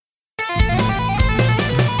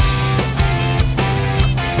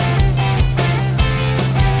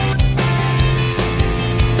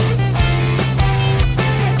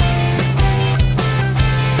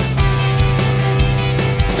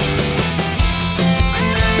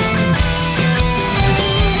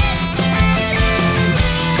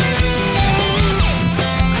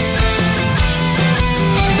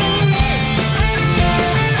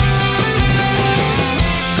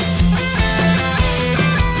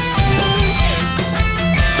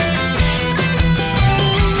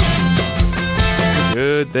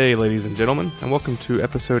Good day, ladies and gentlemen, and welcome to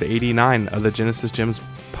episode 89 of the Genesis Gems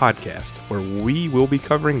podcast, where we will be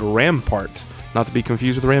covering Rampart, not to be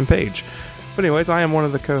confused with Rampage. But anyways, I am one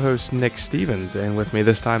of the co-hosts, Nick Stevens, and with me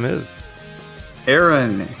this time is...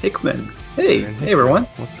 Aaron Hickman. Hey, hey everyone.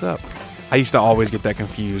 What's up? I used to always get that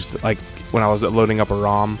confused, like when I was loading up a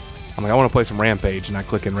ROM. I'm like, I want to play some Rampage, and I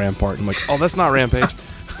click in Rampart, and I'm like, oh, that's not Rampage.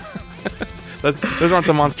 Those aren't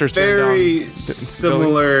the monsters. Very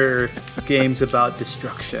similar games about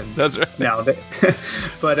destruction. That's right. Now,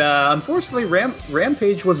 but unfortunately,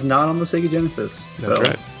 Rampage was not on the Sega Genesis. That's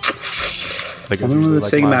right. I remember the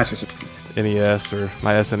Sega Master System. NES or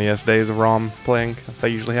my SNES days of ROM playing. That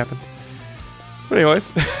usually happened. But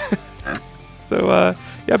anyways, so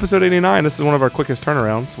episode 89. This is one of our quickest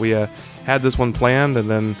turnarounds. We had this one planned, and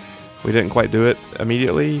then we didn't quite do it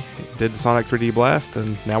immediately. Did the Sonic 3D Blast,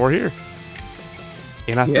 and now we're here.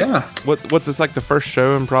 And I think, what's this, like the first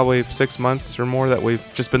show in probably 6 months or more that we've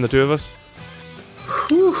just been the two of us?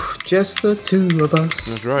 Whew, just the two of us.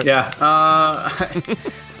 That's right. Yeah.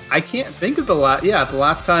 I can't think of the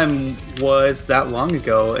last time was that long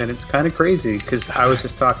ago, and it's kind of crazy because I was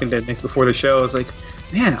just talking to Nick before the show. I was like,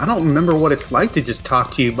 man, I don't remember what it's like to just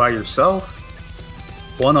talk to you by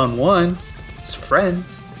yourself, one-on-one, as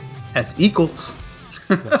friends, as equals.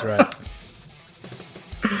 That's right.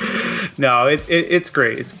 No, it's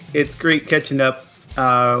great. It's great catching up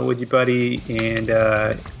with you, buddy. And,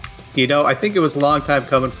 I think it was a long time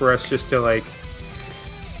coming for us just to, like,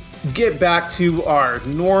 get back to our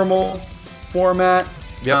normal format.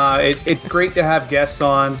 Yep. It's great to have guests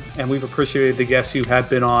on, and we've appreciated the guests who have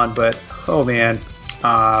been on. But, oh, man,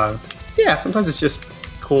 sometimes it's just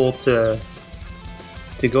cool to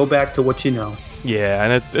go back to what you know. Yeah,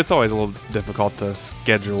 and it's always a little difficult to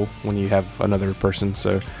schedule when you have another person.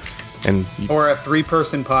 Or a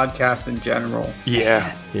 3-person podcast in general.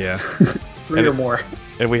 Yeah. Three or more.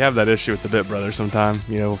 And we have that issue with the Bit Brothers sometime.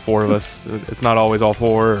 4 of us. It's not always all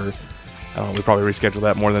 4. Or I don't know. We probably reschedule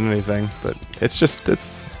that more than anything. But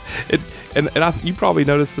you probably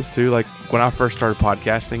noticed this too. Like when I first started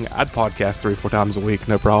podcasting, I'd podcast 3 or 4 times a week,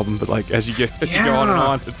 no problem. But like as you go on and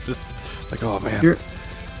on, it's just like, oh man.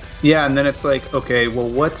 And then it's like, okay, well,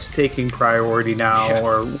 what's taking priority now? Yeah.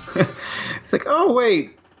 Or it's like, oh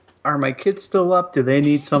wait, are my kids still up? Do they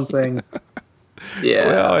need something? Yeah.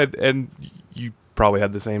 Well, and you probably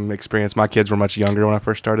had the same experience. My kids were much younger when I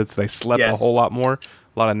first started, so they slept a whole lot more.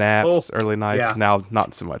 A lot of naps, early nights. Yeah. Now,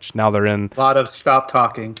 not so much. Now they're in... A lot of stop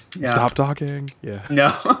talking. Yeah. Stop talking? Yeah. No.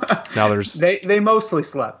 Now there's... They mostly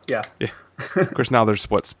slept, yeah. Of course, now there's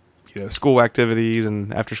school activities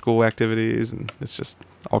and after-school activities, and it's just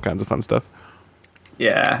all kinds of fun stuff.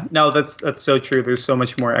 Yeah. No, that's so true. There's so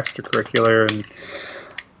much more extracurricular, and...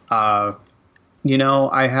 I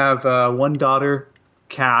have one daughter,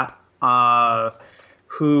 Kat,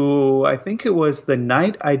 who I think it was the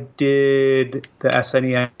night I did the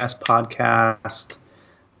SNES podcast.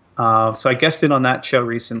 So I guessed in on that show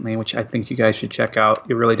recently, which I think you guys should check out.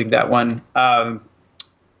 You really dig that one.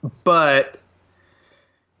 But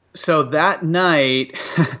so that night,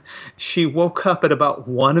 she woke up at about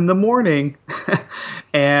 1 a.m.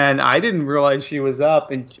 And I didn't realize she was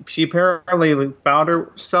up, and she apparently found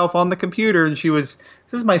herself on the computer, and this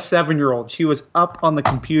is my 7-year-old. She was up on the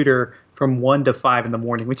computer from 1 to 5 in the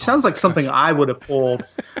morning, which sounds like something I would have pulled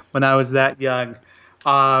when I was that young.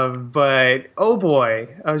 But oh boy,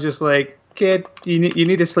 I was just like, kid, you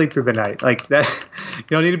need to sleep through the night. Like that, you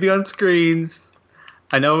don't need to be on screens.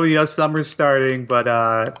 I know, summer's starting, but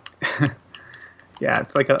yeah,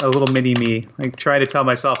 it's like a little mini me. Like trying to tell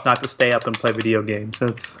myself not to stay up and play video games.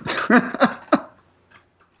 It's the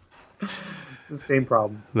same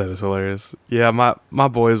problem. That is hilarious. Yeah, my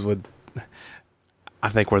boys would. I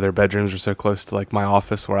think where their bedrooms are so close to like my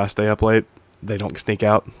office where I stay up late, they don't sneak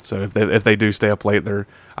out. So if they do stay up late,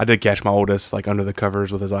 I did catch my oldest like under the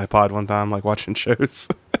covers with his iPod one time, like watching shows.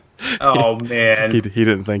 Oh man, he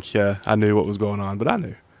didn't think I knew what was going on, but I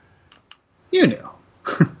knew. You knew.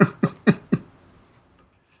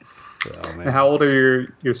 Oh, man. And how old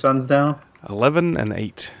are your sons now? 11 and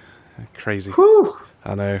 8. Crazy. Whew.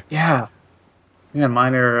 I know. Yeah. Yeah,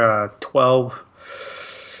 mine are 12,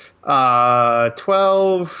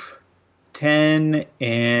 10,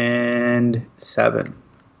 and 7.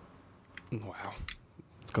 Wow.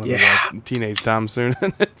 It's going to be like teenage time soon.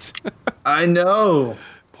 I know.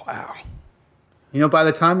 Wow. By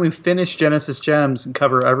the time we finish Genesis Gems and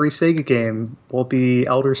cover every Sega game, we'll be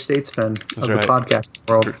elder statesmen of the podcast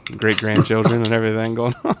world. Great-grandchildren and everything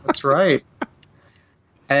going on. That's right.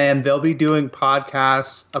 And they'll be doing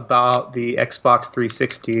podcasts about the Xbox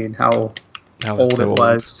 360 and how old it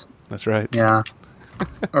was. That's right. Yeah.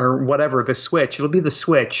 or whatever, the Switch. It'll be the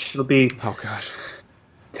Switch. It'll be Oh gosh.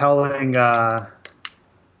 telling their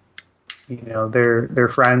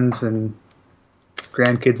friends and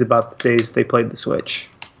grandkids about the days they played the Switch.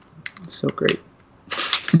 It's so great.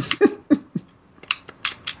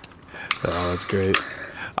 Oh, that's great.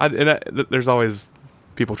 There's always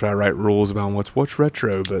people try to write rules about what's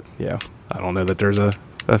retro, but yeah, I don't know that there's a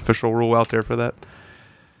official rule out there for that.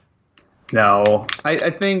 No,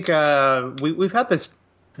 I think we've had this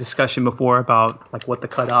discussion before about like what the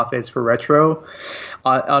cutoff is for retro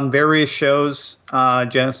on various shows,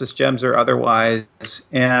 Genesis Gems or otherwise,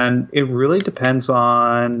 and it really depends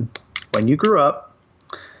on when you grew up.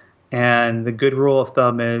 And the good rule of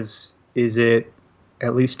thumb is it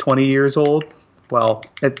at least 20 years old? Well,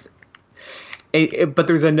 but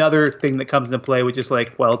there's another thing that comes into play, which is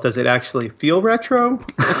like, well, does it actually feel retro?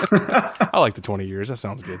 I like the 20 years. That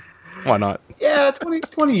sounds good. Why not? Yeah,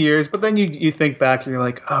 20 years. But then you think back and you're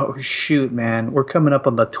like, oh, shoot, man. We're coming up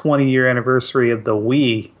on the 20-year anniversary of the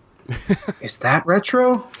Wii. Is that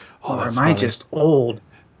retro? Oh, or am funny. I just old?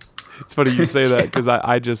 It's funny you say that because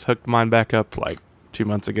I just hooked mine back up like 2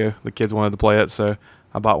 months ago. The kids wanted to play it, so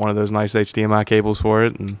I bought one of those nice HDMI cables for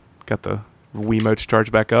it and got the Wiimote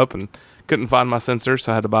charged back up and couldn't find my sensor,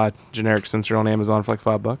 so I had to buy a generic sensor on Amazon for like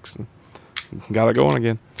 $5 and got it going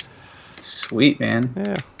again. Sweet, man.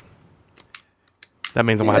 Yeah. That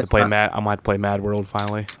means I'm gonna have to play Mad World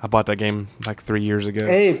finally. I bought that game like 3 years ago.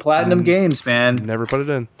 Hey, Platinum Games, man. Never put it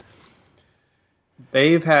in.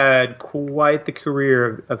 They've had quite the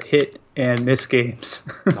career of hit and miss games.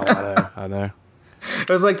 Oh, I know. It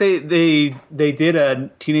was like they did a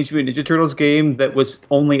Teenage Mutant Ninja Turtles game that was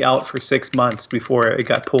only out for 6 months before it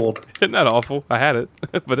got pulled. Isn't that awful? I had it,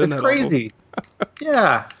 but It's crazy.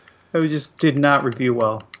 Yeah, it just did not review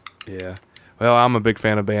well. Yeah. Well, I'm a big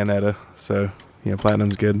fan of Bayonetta, so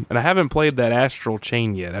Platinum's good. And I haven't played that Astral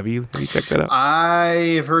Chain yet. Have you checked that out?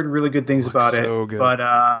 I have heard really good things about so it, good. but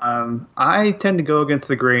I tend to go against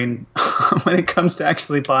the grain when it comes to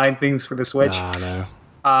actually buying things for the Switch. Nah, no.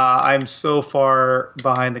 I'm so far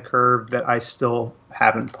behind the curve that I still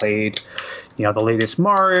haven't played, the latest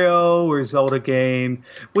Mario or Zelda game.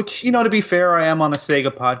 Which, to be fair, I am on a Sega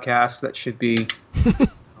podcast. That should be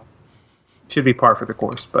par for the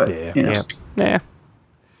course. But yeah.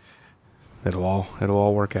 It'll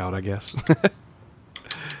all work out, I guess.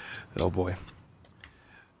 Oh boy.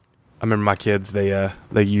 I remember my kids. They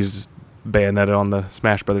used Bayonetta on the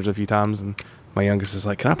Smash Brothers a few times, and my youngest is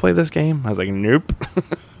like, "Can I play this game?" I was like, "Nope."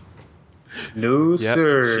 No, Yep,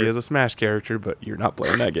 sir. she is a Smash character, but you're not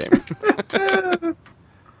playing that game.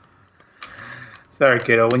 Sorry,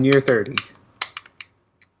 kiddo. When you're 30.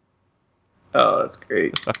 Oh, that's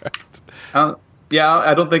great. All right.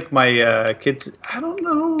 I don't think my kids. I don't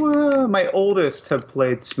know. My oldest have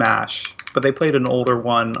played Smash, but they played an older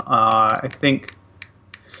one. I think.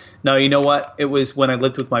 No, you know what? It was when I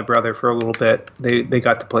lived with my brother for a little bit. They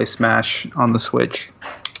got to play Smash on the Switch,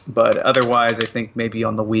 but otherwise, I think maybe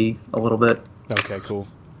on the Wii a little bit. Okay, cool.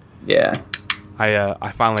 Yeah.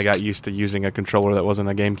 I finally got used to using a controller that wasn't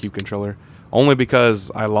a GameCube controller, only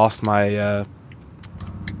because I lost my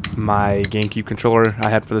my GameCube controller I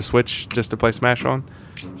had for the Switch just to play Smash on.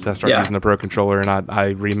 So I started using the Pro controller, and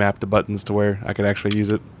I remapped the buttons to where I could actually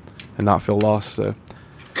use it and not feel lost. So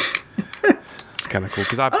it's kind of cool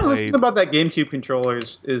because I don't know, something about that GameCube controller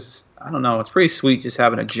is I don't know. It's pretty sweet just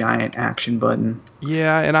having a giant action button.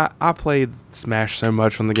 Yeah, and I played Smash so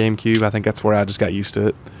much on the GameCube. I think that's where I just got used to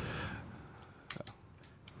it.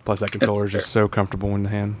 Plus, that controller is just so comfortable in the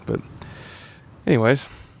hand. But anyways,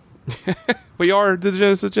 we are the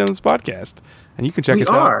Genesis Gems podcast, and you can check us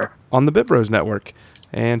out on the Bit Bros Network,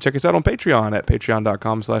 and check us out on Patreon at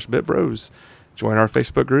patreon.com/bitbros. Join our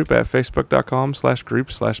Facebook group at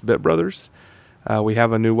facebook.com/group/bitbrothers. We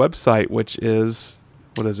have a new website, which is,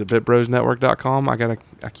 what is it, bitbrosnetwork.com? I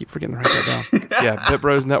keep forgetting to write that down. Yeah,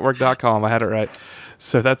 bitbrosnetwork.com. I had it right.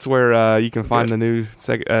 So that's where you can find the new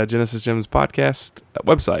Genesis Gems podcast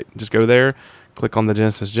website. Just go there, click on the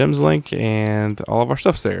Genesis Gems link, and all of our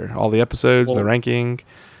stuff's there. All the episodes, the ranking,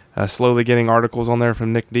 slowly getting articles on there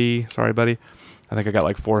from Nick D. Sorry, buddy. I think I got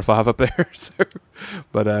like 4 or 5 up there.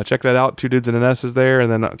 But check that out. 2 Dudes and an S is there.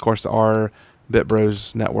 And then, of course, our Bit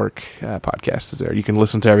Bros Network podcast is there. You can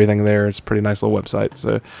listen to everything there. It's a pretty nice little website.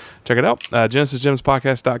 So check it out.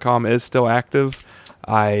 GenesisGemspodcast.com is still active.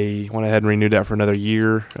 I went ahead and renewed that for another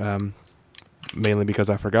year, mainly because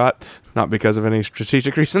I forgot, not because of any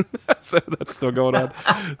strategic reason. So that's still going on.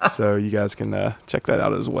 So you guys can check that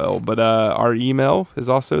out as well. But our email is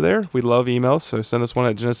also there. We love emails, so send us one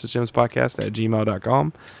at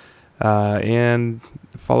genesisgemspodcast@gmail.com. And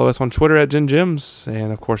follow us on Twitter at GenGems.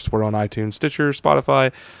 And, of course, we're on iTunes, Stitcher,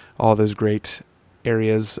 Spotify, all those great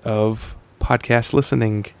areas of podcast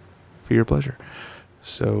listening for your pleasure.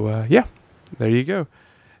 So, there you go.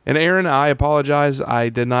 And Aaron, I apologize. I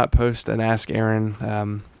did not post an Ask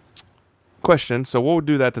Aaron question, so we'll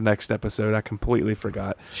do that the next episode. I completely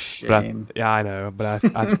forgot. Shame. But I know, but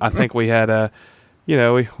I think we had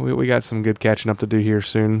we got some good catching up to do here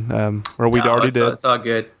soon. Or we already did. It's all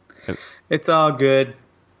good. It's all good.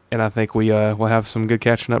 And I think we'll have some good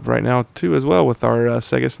catching up right now too, as well, with our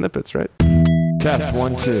Sega snippets, right? Test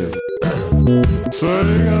 1, 2.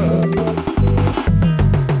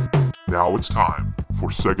 Now it's time for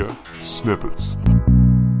Sega Snippets.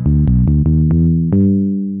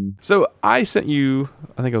 So I sent you,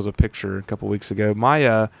 I think it was a picture a couple weeks ago.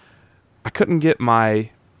 I couldn't get my.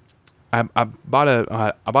 I bought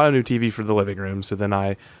a new TV for the living room. So then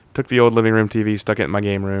I took the old living room TV, stuck it in my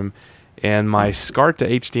game room, and my SCART to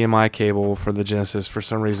HDMI cable for the Genesis for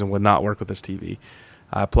some reason would not work with this TV.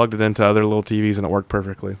 I plugged it into other little TVs and it worked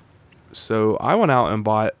perfectly. So I went out and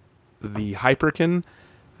bought the Hyperkin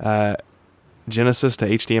Genesis to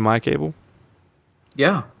HDMI cable.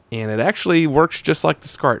 Yeah. And it actually works just like the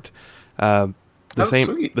SCART. The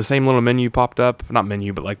same little menu popped up. Not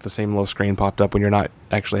menu, but like the same little screen popped up when you're not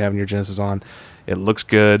actually having your Genesis on. It looks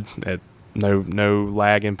good. No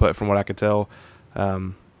lag input from what I could tell.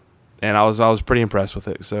 And I was pretty impressed with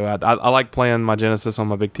it. So I like playing my Genesis on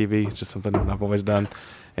my big TV. It's just something I've always done.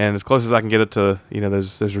 And as close as I can get it to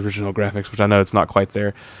those original graphics, which I know it's not quite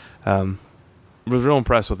there. Was real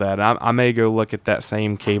impressed with that. I may go look at that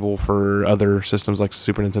same cable for other systems like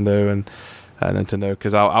Super Nintendo and Nintendo,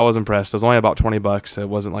 because I was impressed. It was only about $20. So it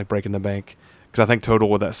wasn't like breaking the bank. Because I think total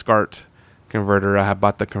with that SCART converter, I had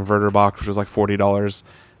bought the converter box, which was like $40,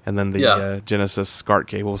 and then the Genesis SCART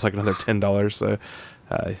cable was like another $10. So,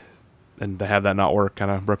 and to have that not work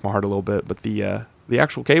kind of broke my heart a little bit. But the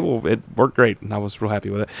actual cable, it worked great, and I was real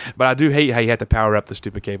happy with it. But I do hate how you have to power up the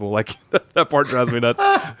stupid cable. Like that part drives me nuts.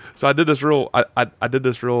 So I did this real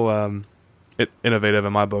innovative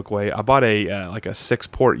in my book way. I bought a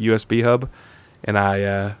 6-port USB hub, and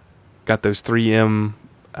I got those 3M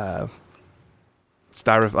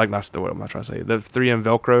styrofoam, like not what am I trying to say? The 3M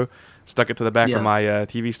Velcro, stuck it to the back of my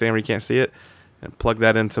TV stand where you can't see it, and plug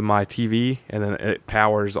that into my TV, and then it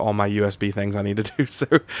powers all my USB things I need to do. So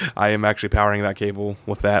I am actually powering that cable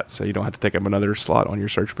with that, so you don't have to take up another slot on your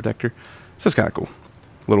surge protector. So it's kind of cool.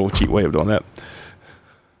 Little cheap way of doing that.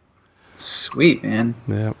 Sweet, man.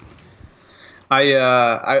 Yeah.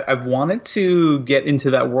 I've wanted to get into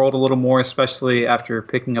that world a little more, especially after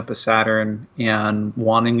picking up a Saturn and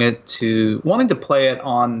wanting to play it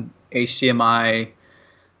on HDMI.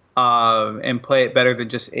 And play it better than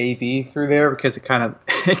just AV through there, because it kind of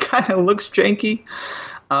looks janky.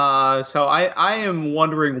 So I am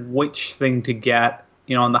wondering which thing to get.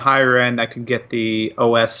 On the higher end, I could get the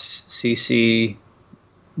OSCC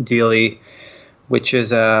dealie, which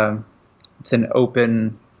is it's an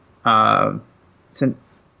open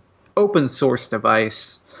source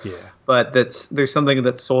device. Yeah. But there's something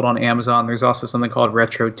that's sold on Amazon. There's also something called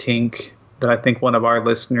RetroTink that I think one of our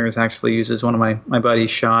listeners actually uses, one of my buddies,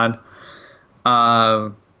 Sean.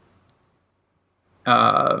 And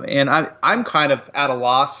I'm kind of at a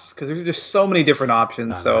loss because there's just so many different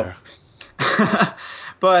options. So,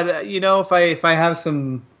 but if I have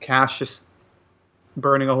some cash just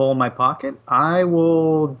burning a hole in my pocket, I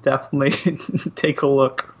will definitely take a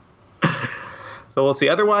look. So we'll see.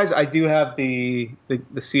 Otherwise, I do have the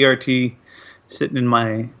CRT sitting in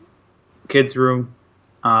my kids' room.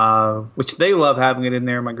 Which they love having it in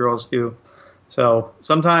there. My girls do. So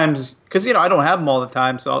sometimes, because I don't have them all the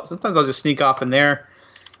time, so sometimes I'll just sneak off in there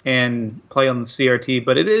and play on the CRT.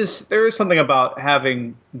 But there is something about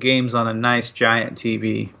having games on a nice giant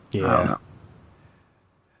TV. Yeah.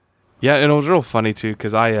 Yeah, and it was real funny too,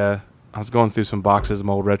 because I was going through some boxes of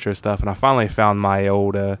old retro stuff, and I finally found my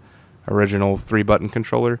old original 3-button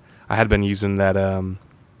controller. I had been using that.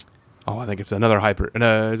 I think it's another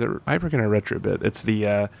is it Hyperkin or Retrobit? It's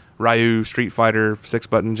the Ryu Street Fighter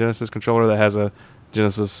 6-button Genesis controller that has a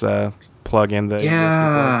Genesis plug in the USB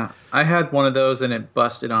plug. I had one of those and it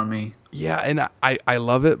busted on me. Yeah, and I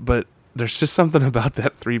love it, but there's just something about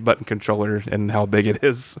that 3-button controller and how big it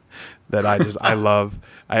is that I love.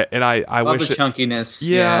 I love wish the chunkiness.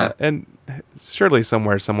 Yeah, and surely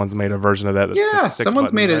somewhere someone's made a version of that. That's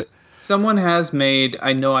someone's made it. Someone has made.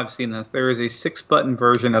 I know I've seen this. There is a 6-button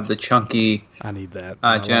version of the chunky. I need that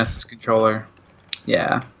Genesis controller.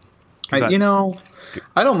 Yeah, I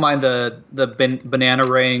don't mind the banana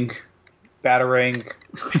ring Batarang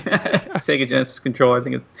Sega Genesis controller. I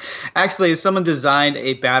think it's actually, if someone designed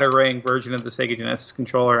a Batarang version of the Sega Genesis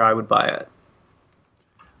controller, I would buy it.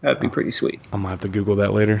 That'd be pretty sweet. I'm gonna have to Google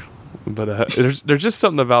that later. But there's just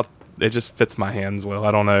something about it, just fits my hands well.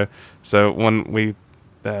 I don't know. So when we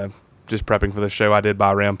just prepping for the show, I did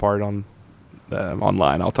buy Rampart on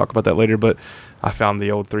online. I'll talk about that later. But I found the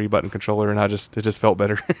old 3-button controller, and it just felt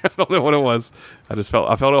better. I don't know what it was. I felt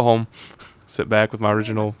at home. Sit back with my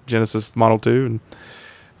original Genesis Model 2 and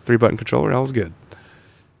 3-button controller. That was good.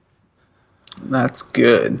 That's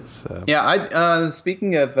good. So. Yeah,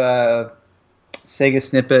 speaking of Sega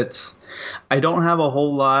snippets, I don't have a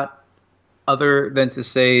whole lot other than to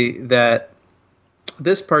say that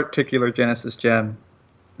this particular Genesis gem,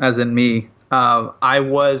 as in me, I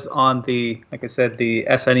was on the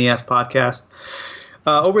SNES podcast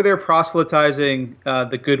over there proselytizing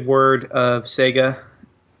the good word of Sega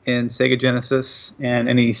and Sega Genesis and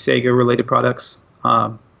any Sega related products,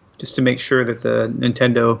 just to make sure that the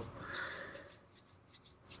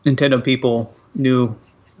Nintendo people knew,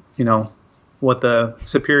 what the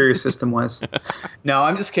superior system was. No,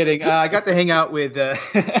 I'm just kidding. I got to hang out with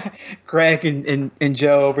Greg and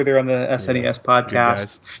Joe over there on the SNES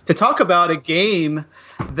podcast to talk about a game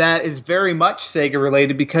that is very much Sega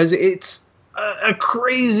related, because it's a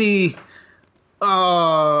crazy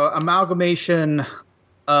amalgamation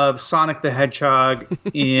of Sonic the Hedgehog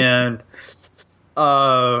and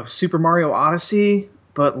Super Mario Odyssey,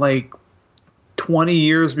 but like 20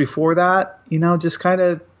 years before that, just kind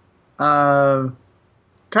of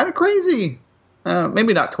crazy.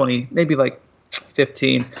 Maybe not 20, maybe like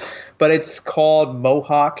 15. But it's called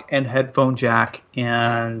Mohawk and Headphone Jack.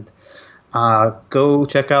 And go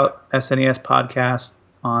check out SNES Podcast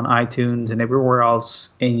on iTunes and everywhere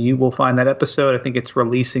else, and you will find that episode. I think it's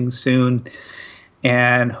releasing soon.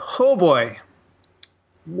 And oh boy,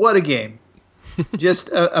 what a game.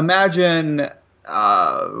 Just imagine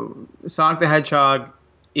Sonic the Hedgehog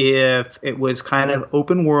if it was kind of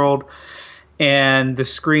open world and the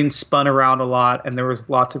screen spun around a lot and there was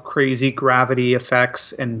lots of crazy gravity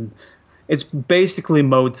effects, and it's basically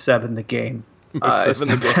Mode 7 the game. It's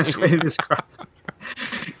the best way to describe it.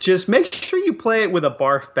 Just make sure you play it with a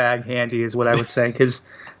barf bag handy is what I would say, because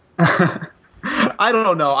I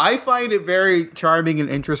don't know. I find it very charming and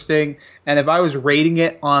interesting, and if I was rating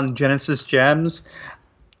it on Genesis Gems,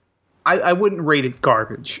 I wouldn't rate it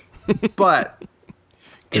garbage. But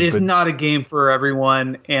it is not a game for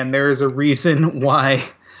everyone, and there is a reason why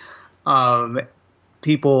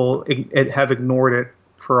people have ignored it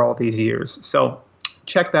for all these years. So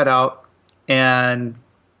check that out. And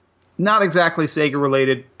not exactly Sega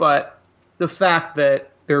related, but the fact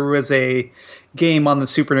that there was a game on the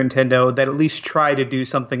Super Nintendo that at least tried to do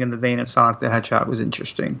something in the vein of Sonic the Hedgehog was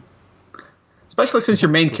interesting. Especially since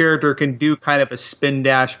your main character can do kind of a spin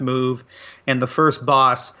dash move, and the first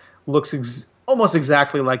boss looks almost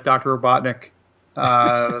exactly like Dr. Robotnik,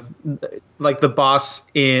 like the boss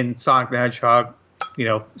in Sonic the Hedgehog,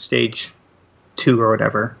 stage 2 or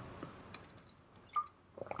whatever.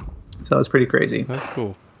 So it's pretty crazy. That's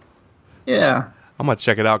cool. Yeah. I'm going to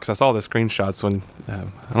check it out because I saw the screenshots when, I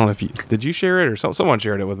don't know if did you share it or someone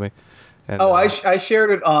shared it with me? And, I shared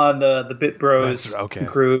it on the Bit Bros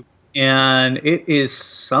group, and it is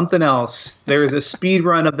something else. There is a speed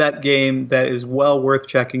run of that game that is well worth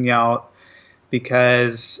checking out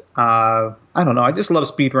because, I don't know, I just love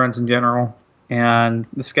speed runs in general. And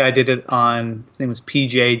this guy did it on, his name was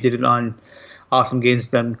PJ, did it on Awesome Games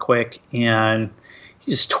Done Quick, and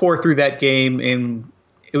he just tore through that game, and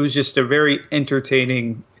it was just a very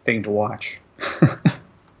entertaining thing to watch. That's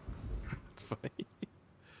funny.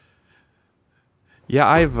 Yeah,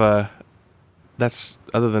 I've that's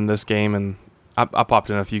other than this game, and I popped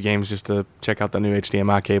in a few games just to check out the new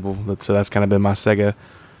HDMI cable. So that's kind of been my Sega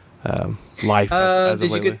life as of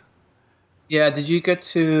lately. Did you get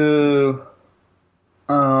to?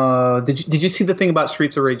 Did you see the thing about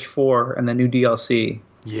Streets of Rage 4 and the new DLC?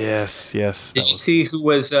 Yes. Did you see who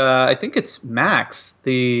was? I think it's Max.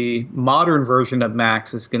 The modern version of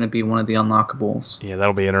Max is going to be one of the unlockables. Yeah,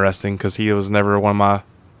 that'll be interesting because he was never one of my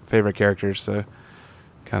favorite characters. So,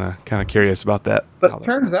 kind of curious about that. But it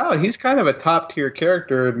turns out he's kind of a top tier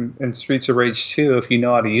character in Streets of Rage 2 if you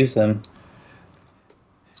know how to use them.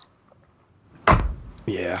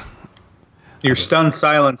 Yeah. Your stunned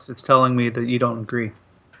silence is telling me that you don't agree.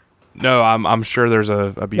 No, I'm sure there's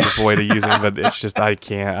a beautiful way to use him, but it's just I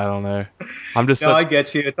can't. I don't know. I'm just. I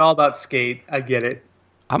get you. It's all about Skate. I get it.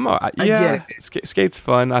 I get it. Skate's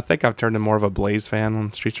fun. I think I've turned into more of a Blaze fan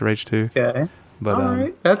on Streets of Rage 2. Okay. But all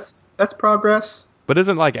right, that's progress. But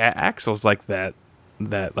isn't like Axel's like that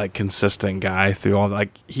like consistent guy through all,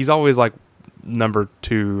 like he's always like number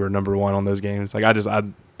 2 or number 1 on those games. Like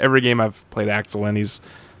every game I've played Axel in, he's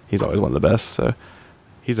always one of the best. So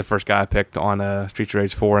he's the first guy I picked on Streets of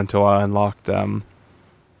Rage 4 until I unlocked. Oh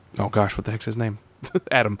gosh, what the heck's his name?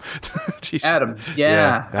 Adam. Jeez. Adam.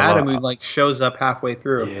 Yeah. Adam who like shows up halfway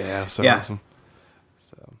through. Yeah, so awesome.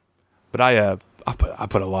 So, but I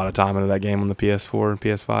put a lot of time into that game on the PS4 and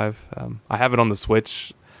PS5. I have it on the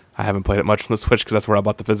Switch. I haven't played it much on the Switch because that's where I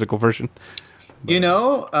bought the physical version. But,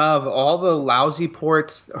 of all the lousy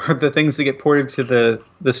ports or the things that get ported to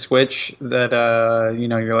the Switch that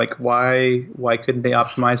you're like, why couldn't they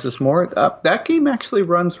optimize this more? That game actually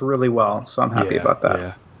runs really well, so I'm happy about that.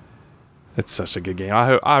 Yeah. It's such a good game.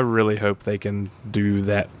 I really hope they can do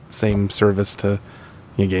that same service to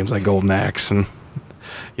games like Golden Axe and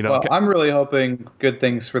Well, I'm really hoping good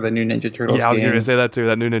things for the new Ninja Turtles game. Yeah, I was going to say that too.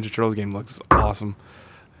 That new Ninja Turtles game looks awesome.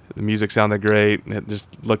 The music sounded great, and it just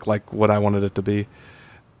looked like what I wanted it to be.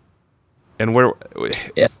 And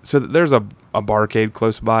so there's a barcade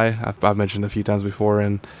close by. I've mentioned a few times before,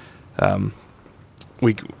 and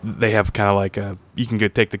they have kind of like you can go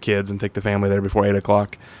take the kids and take the family there before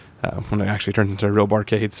 8:00 when it actually turns into a real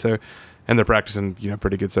barcade. So, and they're practicing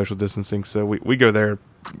pretty good social distancing. So we go there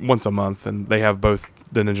once a month, and they have both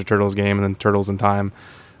the Ninja Turtles game and then Turtles in Time.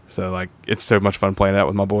 So like it's so much fun playing that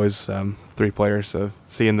with my boys, 3 players. So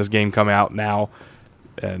seeing this game come out now,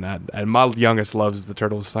 and my youngest loves the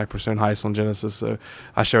Turtles Cypress Zone Heist on Genesis. So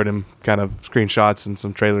I showed him kind of screenshots and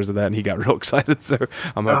some trailers of that, and he got real excited. So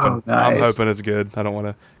I'm hoping it's good. I don't want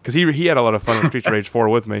to, because he had a lot of fun with Streets of Rage 4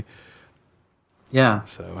 with me. Yeah.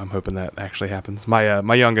 So I'm hoping that actually happens.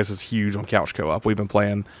 My youngest is huge on couch co-op. We've been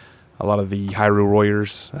playing a lot of the Hyrule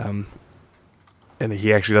Warriors. And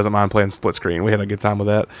he actually doesn't mind playing split screen. We had a good time with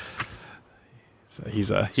that. So he's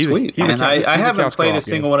sweet. I haven't played a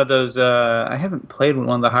single one of those. I haven't played one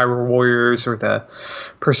of the Hyrule Warriors or the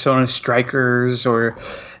Persona Strikers or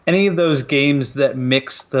any of those games that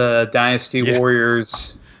mix the Dynasty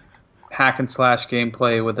Warriors hack and slash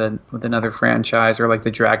gameplay with another franchise, or like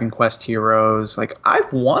the Dragon Quest Heroes. Like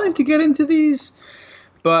I've wanted to get into these,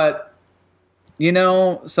 but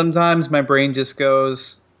sometimes my brain just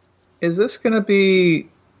goes, is this going to be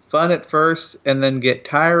fun at first and then get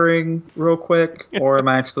tiring real quick, or am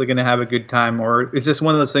I actually going to have a good time, or is this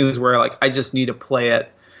one of those things where like I just need to play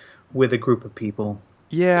it with a group of people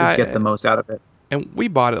to get the most out of it? And we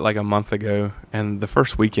bought it like a month ago, and the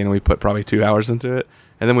first weekend we put probably 2 hours into it,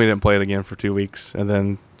 and then we didn't play it again for 2 weeks, and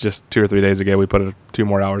then just 2 or 3 days ago we put 2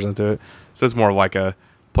 more hours into it. So it's more like a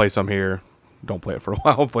play some here, don't play it for a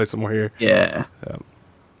while, play some more here. Yeah.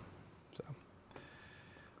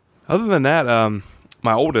 Other than that,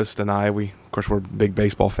 my oldest and I, we're big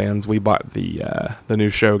baseball fans. We bought the new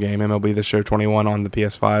show game, MLB The Show 21, on the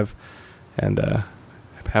PS5, and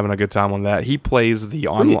having a good time on that. He plays the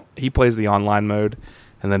online mode,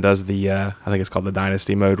 and then does the I think it's called the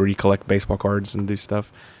Dynasty mode, where you collect baseball cards and do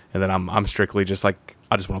stuff. And then I'm strictly just like,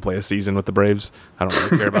 I just want to play a season with the Braves. I don't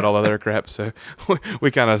really care about all the other crap. So we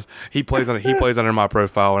kind of he plays under my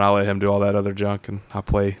profile, and I let him do all that other junk, and I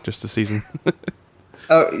play just the season.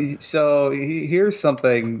 Oh, so here's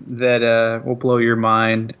something that will blow your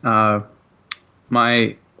mind.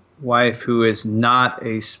 My wife, who is not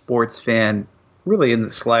a sports fan, really in the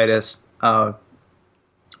slightest,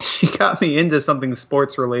 she got me into something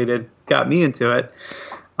sports related. Got me into it.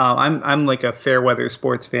 I'm like a fair weather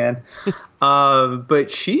sports fan,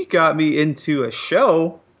 but she got me into a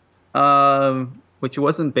show, which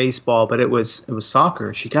wasn't baseball, but it was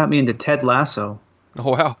soccer. She got me into Ted Lasso.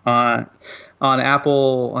 Oh wow! On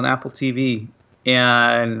Apple TV,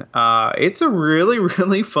 and it's a really,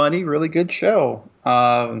 really funny, really good show.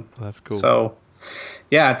 That's cool. So,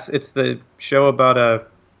 yeah, it's the show about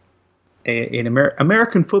an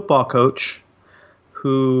American football coach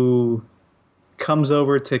who comes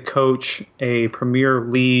over to coach a Premier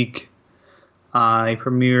League, a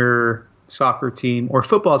Premier soccer team or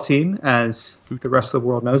football team, as the rest of the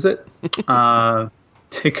world knows it,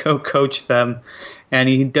 to go coach them. And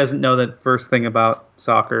he doesn't know the first thing about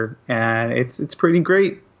soccer, and it's pretty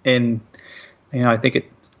great. And I think it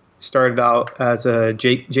started out as a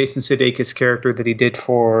Jason Sudeikis character that he did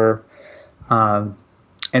for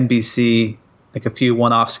NBC, like a few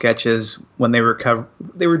one-off sketches when they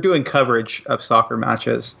were doing coverage of soccer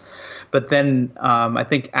matches. But then I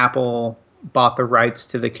think Apple bought the rights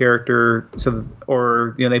to the character,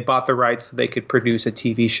 they bought the rights so they could produce a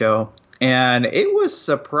TV show. And it was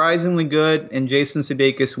surprisingly good, and Jason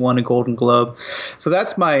Sudeikis won a Golden Globe. So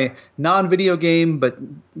that's my non-video game, but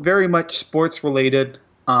very much sports-related.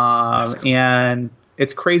 Cool. And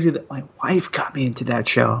it's crazy that my wife got me into that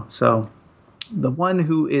show. So the one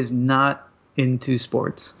who is not into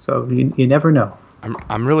sports. So you never know.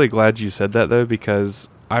 I'm really glad you said that though, because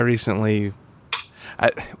I recently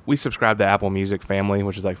we subscribed to Apple Music Family,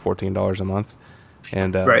 which is like $14 a month,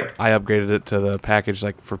 and Right. I upgraded it to the package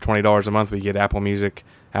like for $20 a month. We get Apple Music,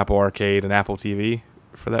 Apple Arcade, and Apple TV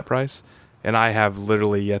for that price. And I have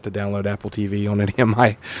literally yet to download Apple TV on any of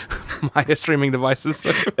my streaming devices.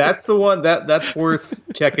 So. That's the one that's worth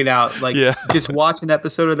checking out. Like, Yeah. just watch an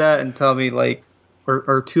episode of that and tell me like,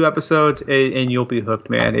 or 2 episodes, and you'll be hooked,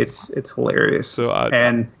 man. It's hilarious. So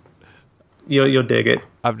and you'll dig it.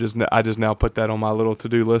 I just now put that on my little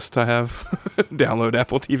to-do list to have download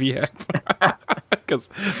Apple TV app because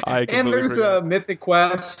I completely And there's forgot. Mythic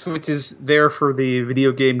Quest, which is there for the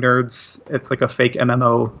video game nerds. It's like a fake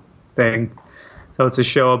MMO thing. So it's a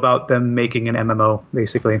show about them making an MMO,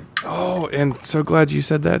 basically. Oh, and so glad you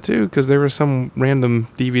said that too, because there was some random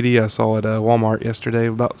DVD I saw at Walmart yesterday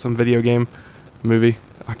about some video game movie.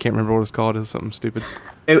 I can't remember what it's called. It's something stupid.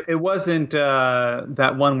 It wasn't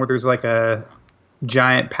that one where there's like a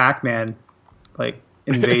giant Pac-Man like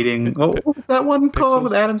invading. What was that one called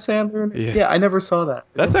with Pixels? Adam Sandler? Yeah. I never saw that.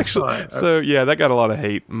 That's actually so. Yeah, that got a lot of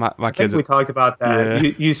hate. My I kids. think we talked about that.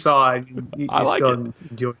 Yeah. You saw it. You I like still it.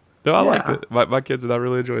 enjoyed it. No, I Yeah. liked it. My kids and I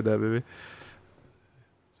really enjoyed that movie.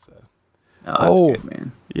 Oh, that's good,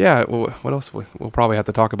 man. Yeah. Well, what else? We'll probably have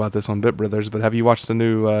to talk about this on Bit Brothers. But have you watched the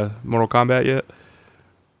new Mortal Kombat yet?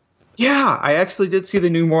 Yeah, I actually did see the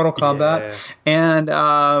new Mortal Kombat, Yeah. and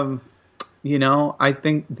I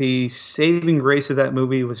think the saving grace of that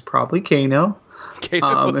movie was probably Kano.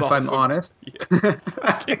 Kano was If I'm awesome. honest, Kano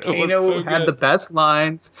Kano was so had good. the best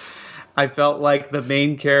lines. I felt like the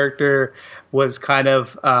main character was kind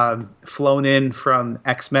of flown in from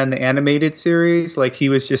X-Men, the animated series. Like he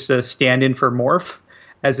was just a stand-in for Morph,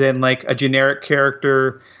 as in like a generic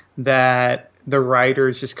character that the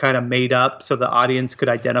writers just kind of made up so the audience could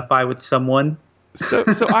identify with someone. So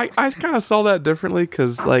I kind of saw that differently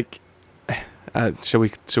because like, should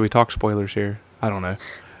we talk spoilers here? I don't know.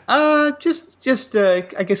 Just I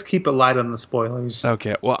guess keep it light on the spoilers.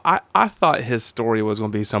 Okay, well, I thought his story was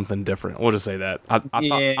going to be something different. We'll just say that.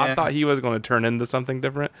 I thought he was going to turn into something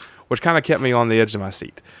different, which kind of kept me on the edge of my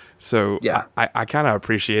seat. So Yeah. I kind of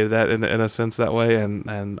appreciated that in a sense that way,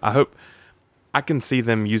 and I hope I can see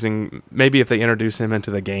them using, maybe if they introduce him into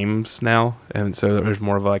the games now, and so there's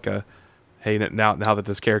more of like a, hey, now that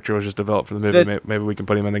this character was just developed for the movie, maybe we can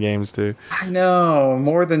put him in the games too. I know,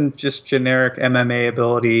 more than just generic MMA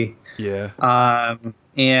ability. Yeah.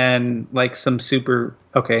 And like some super.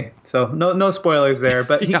 Okay, so no spoilers there,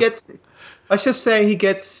 but he Yeah. gets. Let's just say he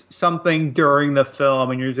gets something during the film,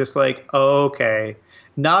 and you're just like, oh, okay.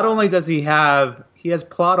 Not only does he has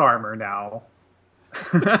plot armor now.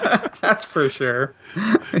 That's for sure.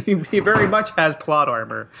 He very much has plot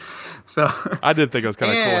armor. So I did think it was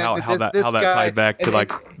kind of cool And how this that guy- tied back to and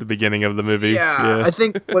like the beginning of the movie. yeah, I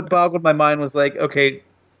think what boggled my mind was like, okay,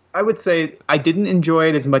 I would say I didn't enjoy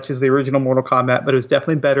it as much as the original Mortal Kombat, but it was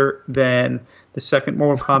definitely better than the second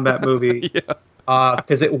Mortal Kombat movie. Yeah.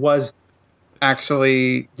 Because it was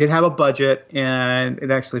actually did have a budget, and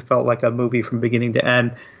it actually felt like a movie from beginning to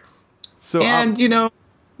end. So And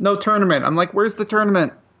no tournament. I'm like, where's the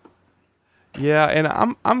tournament? yeah, and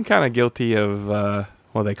I'm kind of guilty of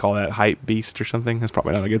what they call that, hype beast or something. That's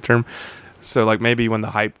probably not a good term. So like maybe when the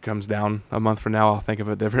hype comes down a month from now, I'll think of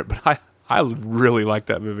it different. But I really like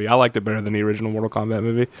that movie. I liked it better than the original Mortal Kombat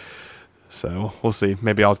movie. So we'll see.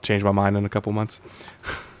 Maybe I'll change my mind in a couple months.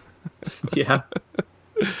 Yeah.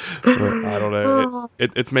 But I don't know.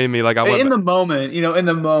 It's made me like I went. In the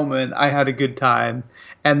moment, I had a good time,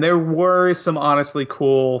 and there were some honestly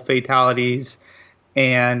cool fatalities,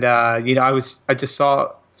 and I just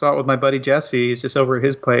saw it with my buddy Jesse. He's just over at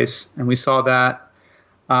his place, and we saw that,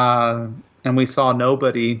 and we saw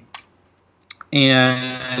Nobody,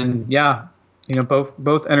 and yeah,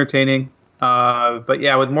 both entertaining, but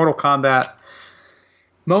yeah, with Mortal Kombat,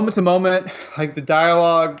 moment to moment, like the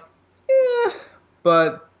dialogue,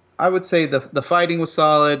 but I would say the fighting was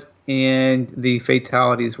solid and the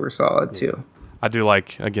fatalities were solid too. I do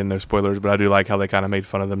like, again, no spoilers, but I do like how they kind of made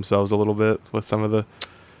fun of themselves a little bit with some of the,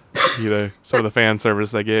 some of the fan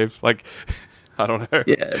service they gave. Like, I don't know.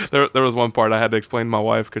 Yes. There was one part I had to explain to my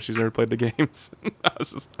wife because she's never played the games.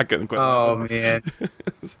 I couldn't quit. Oh man.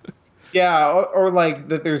 Yeah, or like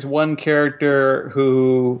that. There's one character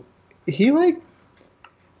who he like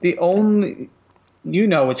the only. you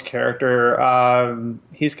know which character.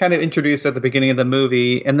 He's kind of introduced at the beginning of the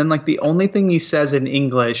movie, and then like the only thing he says in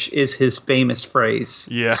English is his famous phrase.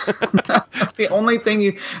 Yeah. That's the only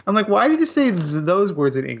thing. I'm like, why did you say those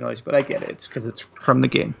words in English? But I get it. It's because it's from the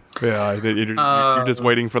game. Yeah, you're just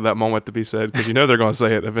waiting for that moment to be said because you know they're going to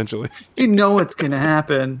say it eventually. You know it's going to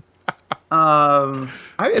happen.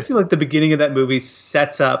 I feel like the beginning of that movie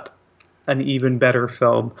sets up an even better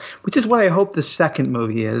film, which is what I hope the second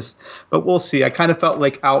movie is. But we'll see. I kind of felt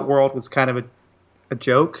like Outworld was kind of a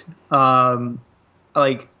joke.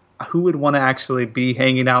 Like, who would want to actually be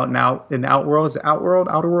hanging out in Outworld? Is it Outworld?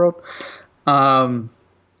 Outer World?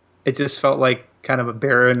 It just felt like kind of a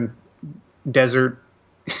barren desert.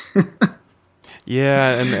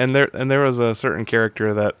 Yeah, and there was a certain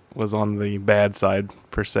character that was on the bad side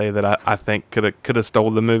per se that I think could have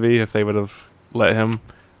stole the movie if they would have let him.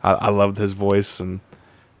 I loved his voice, and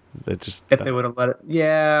it just If they would have let it,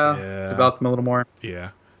 develop him a little more. Yeah.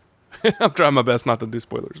 I'm trying my best not to do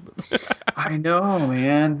spoilers, but I know,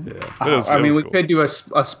 man. Yeah, I mean, we could do a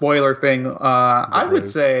spoiler thing. I would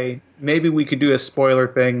say maybe we could do a spoiler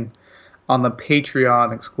thing on the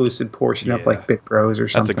Patreon exclusive portion of like Bit Bros or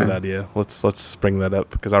something. That's a good idea. Let's bring that up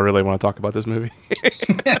because I really want to talk about this movie.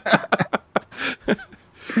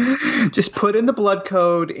 Just put in the blood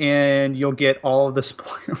code and you'll get all of the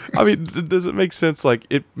spoilers. I mean, does it make sense? Like,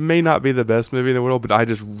 it may not be the best movie in the world, but I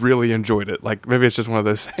just really enjoyed it. Like, maybe it's just one of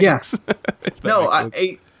those things. Yes. No,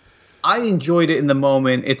 I enjoyed it in the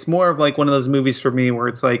moment. It's more of like one of those movies for me where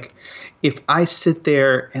it's like, if I sit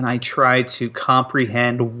there and I try to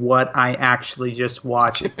comprehend what I actually just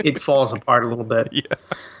watched, it falls apart a little bit. Yeah.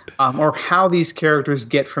 Or how these characters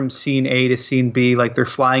get from scene A to scene B, like they're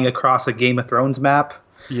flying across a Game of Thrones map.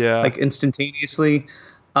 Yeah. Like instantaneously.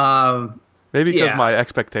 Maybe because my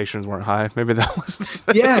expectations weren't high. Maybe that was the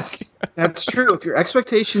thing. Yes, that's true. If your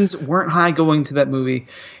expectations weren't high going to that movie,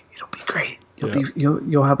 it'll be great.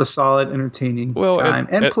 You'll have a solid, entertaining time.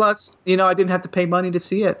 And plus, I didn't have to pay money to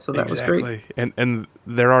see it, so that was great. And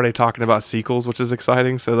they're already talking about sequels, which is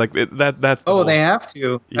exciting. So like that's the they have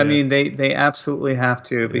to. Yeah. I mean, they absolutely have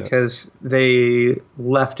to because they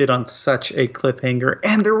left it on such a cliffhanger,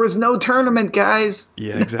 and there was no tournament, guys.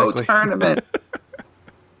 Yeah, exactly. No tournament.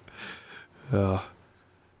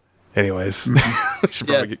 Anyways, we should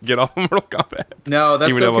probably get off of Mortal Kombat. No,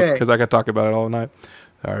 that's okay. Because I could talk about it all night.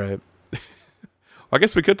 All right. I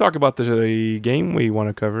guess we could talk about the game we want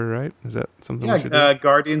to cover, right? Is that something we should do?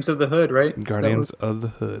 Guardians of the Hood, right? Guardians of the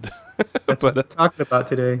Hood. That's what we're talking about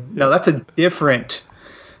today. No, that's a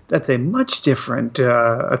much different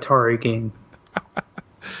Atari game.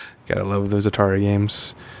 Gotta love those Atari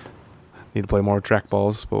games. Need to play more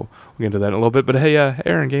trackballs, but we'll get into that in a little bit. But hey,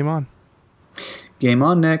 Aaron, game on. Game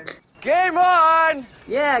on, Nick. Game on!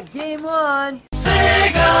 Yeah, game on!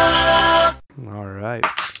 Sega! All right.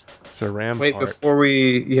 So Rampart. Wait, before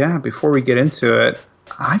we get into it,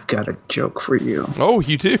 I've got a joke for you. Oh,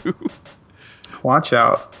 you do? Watch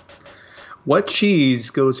out. What cheese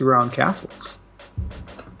goes around castles?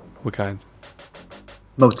 What kind?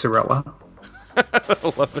 Mozzarella. I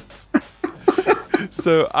love it.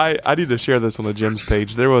 So I need to share this on the Gems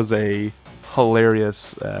page. There was a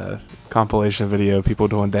hilarious compilation video of people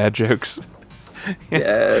doing dad jokes.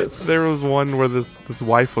 Yes. There was one where this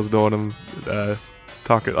wife was doing them, doing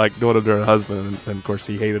it to her husband, and of course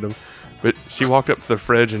he hated him. But she walked up to the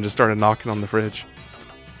fridge and just started knocking on the fridge.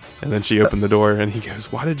 And then she opened the door and he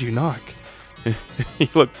goes, "Why did you knock?" And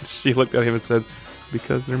she looked at him and said,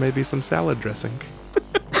 "Because there may be some salad dressing."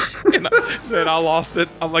 And I lost it.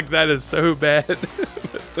 I'm like, that is so bad.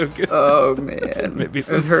 That's so good. Oh man. It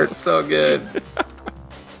hurts so good.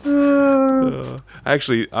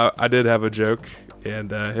 Actually, I did have a joke,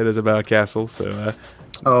 and it is about a castle. So,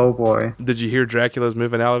 oh boy, did you hear Dracula's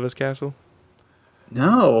moving out of his castle?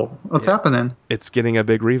 No, what's happening? It's getting a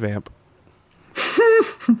big revamp.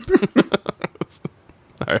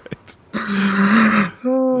 All right.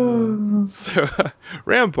 So,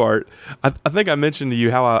 Rampart. I think I mentioned to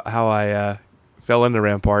you how I fell into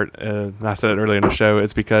Rampart, and I said it earlier in the show.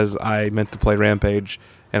 It's because I meant to play Rampage,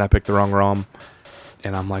 and I picked the wrong ROM.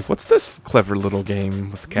 And I'm like, what's this clever little game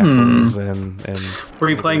with castles and Were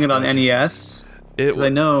you playing it on NES? Because I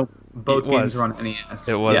know both games were on NES.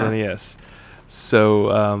 It was NES. So,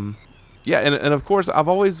 and of course, I've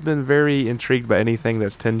always been very intrigued by anything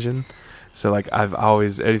that's Tengen. So, like,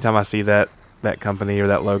 anytime I see that company or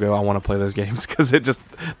that logo, I want to play those games because it just,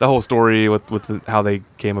 the whole story with how they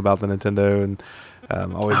came about the Nintendo and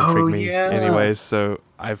always intrigued me anyways. So,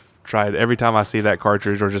 I've tried every time I see that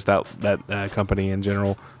cartridge or just that company in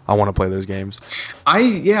general. I want to play those games. I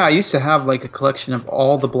used to have like a collection of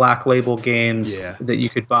all the Black Label games that you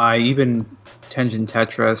could buy, even Tengen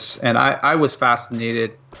Tetris, and I was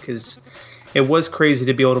fascinated because it was crazy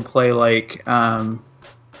to be able to play like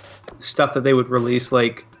stuff that they would release,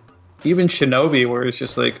 like even Shinobi, where it's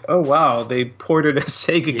just like, oh wow, they ported a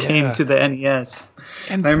Sega game to the NES,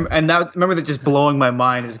 and that, remember that just blowing my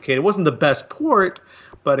mind as a kid. It wasn't the best port,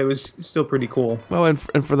 but it was still pretty cool. Well, and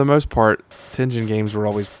for the most part, Tengen games were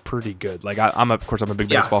always pretty good. Like I'm a big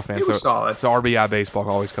baseball fan, so solid. So RBI Baseball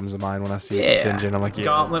always comes to mind when I see Tengen. I'm like,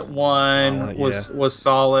 Gauntlet 1 was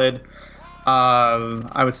solid.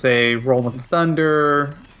 I would say Rolling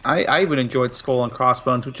Thunder. I even enjoyed Skull and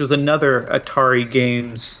Crossbones, which was another Atari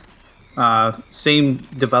Games, same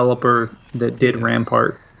developer that did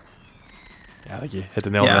Rampart. Yeah, I think you hit the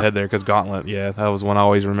nail on the head there, because Gauntlet, that was one I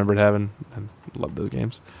always remembered having. I loved those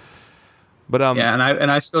games. But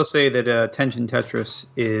and I still say that Tengen Tetris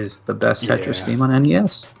is the best Tetris game on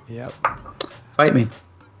NES. Yep. Fight me.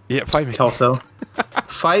 Yeah, fight me, Kelso.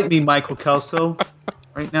 Fight me, Michael Kelso.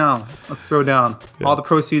 Right now, let's throw down. Yeah. All the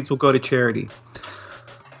proceeds will go to charity.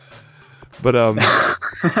 But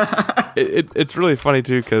it's really funny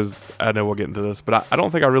too, because I know we'll get into this, but I don't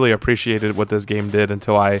think I really appreciated what this game did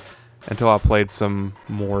until I played some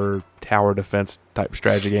more tower defense type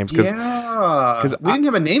strategy games. Because we didn't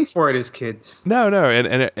have a name for it as kids. No,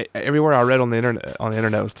 and everywhere I read on the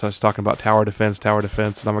internet was just talking about tower defense,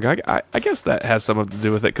 and I'm like, I guess that has something to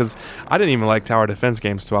do with it, because I didn't even like tower defense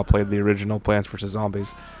games until I played the original Plants vs.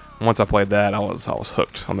 Zombies. Once I played that, I was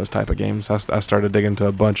hooked on those type of games. I started digging into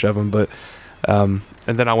a bunch of them, but and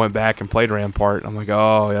then I went back and played Rampart. I'm like,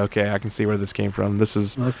 oh, okay, I can see where this came from. This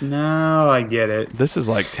is now I get it. This is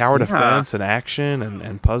like tower defense and action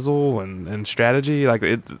and puzzle and strategy. Like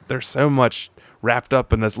there's so much wrapped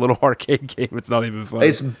up in this little arcade game. It's not even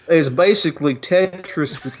funny. It's basically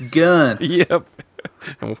Tetris with guns. Yep.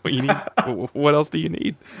 What else do you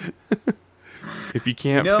need? If you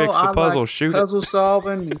can't fix the puzzle, shoot puzzle it. Puzzle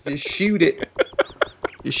solving, just shoot it.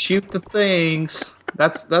 Just shoot the things.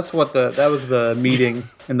 That's what that was the meeting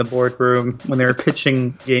in the boardroom when they were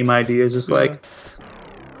pitching game ideas. It's like,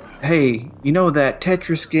 hey, you know that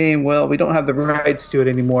Tetris game? Well, we don't have the rights to it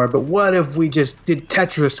anymore, but what if we just did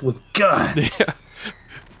Tetris with guns? Yeah.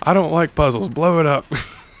 I don't like puzzles. Blow it up.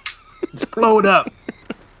 Just blow it up.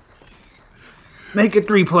 Make it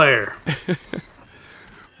 3-player.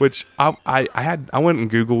 Which I went and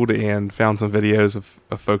Googled and found some videos of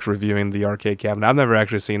folks reviewing the arcade cabinet. I've never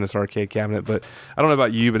actually seen this arcade cabinet, but I don't know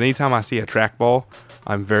about you, but anytime I see a trackball,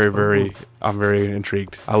 I'm very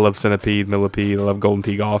intrigued. I love Centipede, Millipede, I love Golden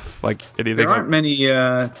Tee Golf. Like anything. There aren't many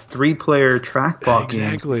 3-player trackball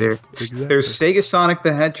games. Exactly. There's Sega Sonic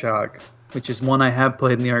the Hedgehog, which is one I have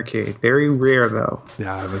played in the arcade. Very rare though.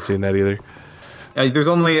 Yeah, I haven't seen that either. I think there's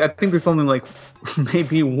only like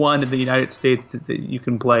maybe one in the United States that you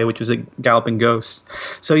can play, which is a Galloping Ghost.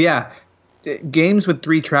 So yeah, games with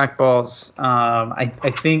 3 trackballs,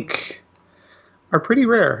 I think are pretty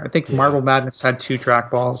rare. I think Marble Madness had 2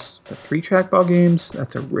 trackballs, but 3 trackball games,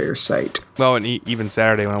 that's a rare sight. Well, and even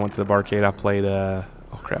Saturday when I went to the barcade, I played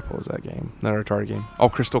what was that game? Another Atari game. Oh,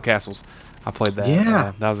 Crystal Castles. I played that.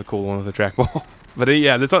 Yeah, that was a cool one with the trackball. But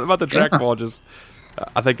there's something about the trackball just.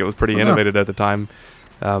 I think it was pretty innovative at the time.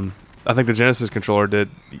 I think the Genesis controller did.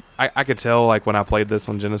 I could tell, like, when I played this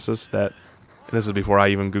on Genesis, that, and this is before I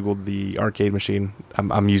even Googled the arcade machine,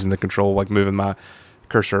 I'm using the control, like, moving my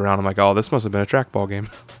cursor around. I'm like, oh, this must have been a trackball game.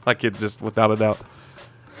 Like, it's just without a doubt.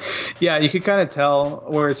 Yeah, you could kind of tell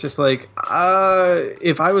where it's just like,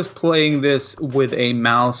 if I was playing this with a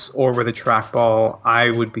mouse or with a trackball, I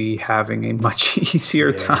would be having a much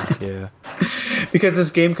easier time. Yeah. Because this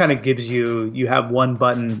game kind of gives you have one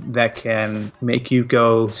button that can make you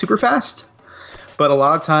go super fast. But a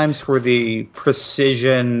lot of times for the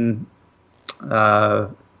precision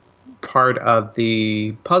part of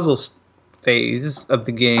the puzzle phase of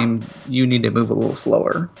the game, you need to move a little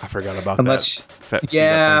slower. I forgot about that. Speed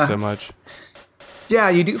up so much. Yeah,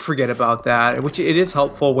 you do forget about that, which it is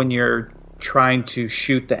helpful when you're trying to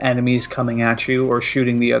shoot the enemies coming at you or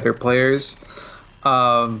shooting the other players.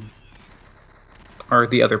 Or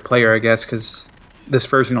the other player, I guess, because this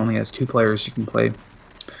version only has 2 players you can play.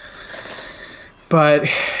 But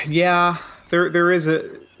yeah, there is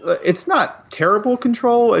it's not terrible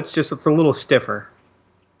control, it's a little stiffer.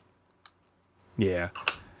 Yeah.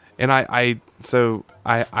 And I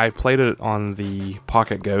played it on the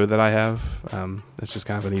Pocket Go that I have. It's just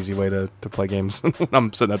kind of an easy way to play games when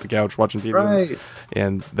I'm sitting at the couch watching TV. Right.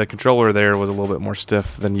 And the controller there was a little bit more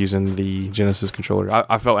stiff than using the Genesis controller.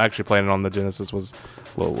 I felt actually playing it on the Genesis was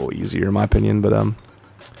a little easier in my opinion. But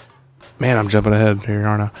man, I'm jumping ahead here,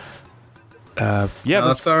 aren't I? Yeah,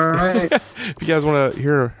 that's all right. If you guys want to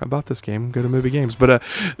hear about this game, go to Moby Games. But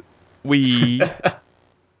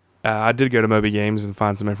I did go to Moby Games and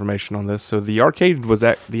find some information on this. So the arcade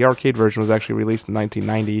version was actually released in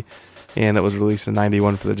 1990, and it was released in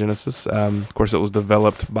 91 for the Genesis. Of course, it was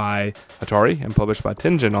developed by Atari and published by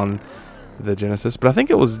Tengen on the Genesis. But I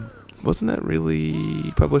think wasn't it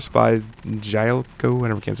really published by Gialco? I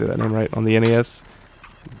never can say that name right on the NES.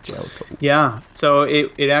 Gialco. Yeah. So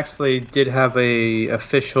it actually did have a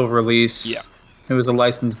official release. Yeah. It was a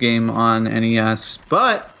licensed game on NES,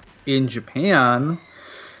 but in Japan,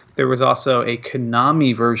 there was also a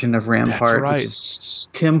Konami version of Rampart, right. which is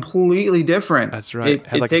completely different. That's right. It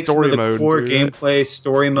Had like takes story the mode core to it. gameplay,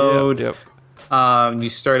 story mode. Yep. You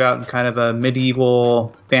start out in kind of a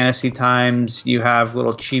medieval fantasy times. You have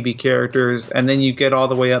little chibi characters, and then you get all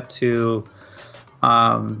the way up to,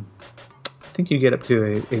 I think you get up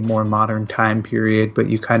to a more modern time period, but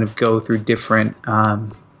you kind of go through different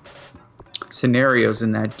scenarios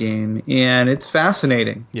in that game, and it's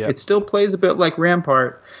fascinating. Yep. It still plays a bit like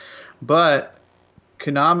Rampart, but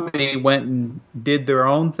Konami went and did their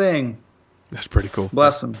own thing. That's pretty cool.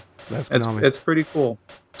 Bless them. That's Konami. It's pretty cool.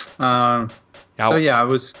 So yeah,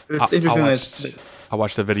 it's interesting. I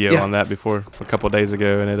watched a video on that before a couple of days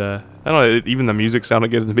ago, and I don't know, even the music sounded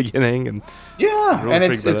good in the beginning, and yeah, real and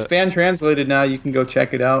intrigued by it's that. fan translated now. You can go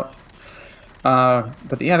check it out.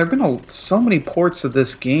 But yeah, there've been so many ports of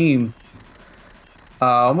this game.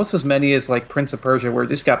 Almost as many as like Prince of Persia, where it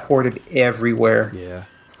just got ported everywhere. Yeah,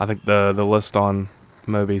 I think the list on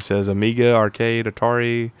Moby says Amiga, Arcade,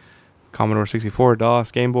 Atari, Commodore 64,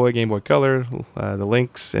 DOS, Game Boy Color, the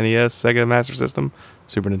Lynx, NES, Sega Master System,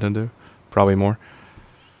 Super Nintendo, probably more.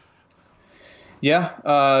 Yeah,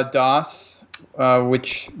 DOS,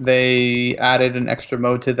 which they added an extra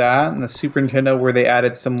mode to that, and the Super Nintendo, where they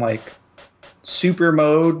added some like super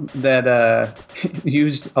mode that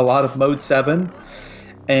used a lot of Mode 7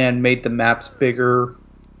 and made the maps bigger,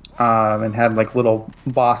 and had like little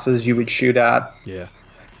bosses you would shoot at. Yeah.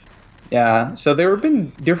 Yeah, so there have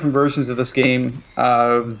been different versions of this game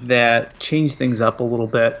that change things up a little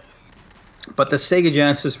bit. But the Sega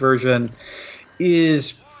Genesis version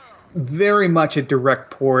is very much a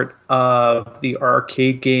direct port of the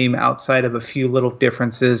arcade game, outside of a few little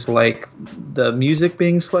differences, like the music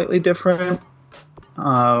being slightly different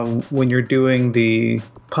when you're doing the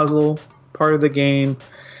puzzle part of the game.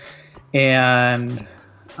 And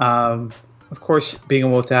of course, being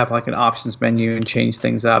able to have like an options menu and change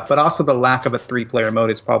things up, but also the lack of a 3-player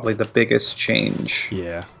mode is probably the biggest change.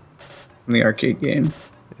 Yeah. In the arcade game.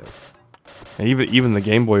 And even the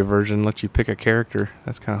Game Boy version lets you pick a character.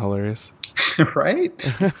 That's kind of hilarious. Right?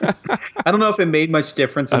 I don't know if it made much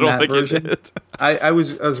difference in that version. It did. I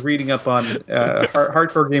was reading up on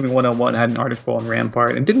Hardcore Gaming 101 had an article on Rampart,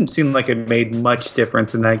 and it didn't seem like it made much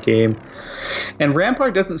difference in that game. And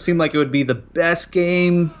Rampart doesn't seem like it would be the best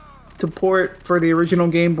game to port for the original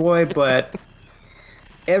Game Boy, but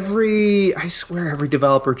I swear every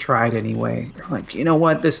developer tried anyway. They're like, you know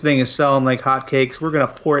what, this thing is selling like hotcakes. We're gonna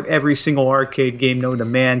port every single arcade game known to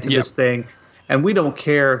man to this thing, and we don't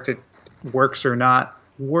care if it works or not.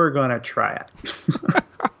 We're gonna try it.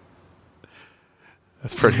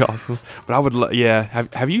 That's pretty awesome. But I would,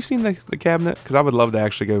 have you seen the cabinet? Because I would love to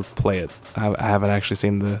actually go play it. I haven't actually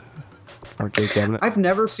seen the arcade cabinet. I've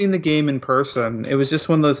never seen the game in person. It was just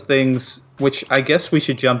one of those things, which I guess we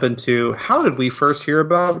should jump into. How did we first hear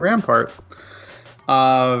about Rampart?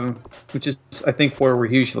 Which is, I think, where we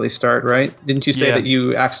usually start, right? Didn't you say that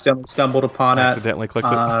you accidentally stumbled upon it? Accidentally clicked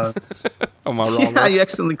it on my wrong Yeah, list. you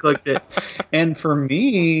accidentally clicked it. And for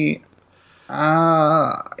me,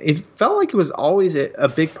 it felt like it was always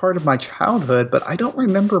a big part of my childhood, but I don't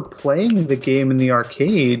remember playing the game in the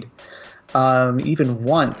arcade even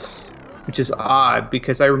once, which is odd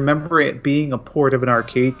because I remember it being a port of an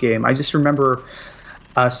arcade game. I just remember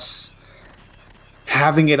us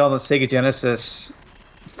having it on the Sega Genesis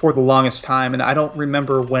for the longest time, and I don't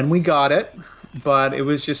remember when we got it, but it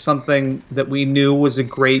was just something that we knew was a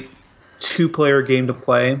great 2-player game to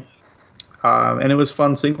play. And it was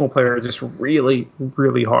fun single player, just really,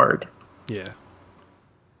 really hard. Yeah.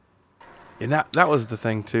 And that was the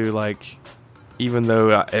thing too, like, even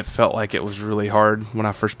though it felt like it was really hard when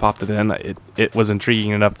I first popped it in, it was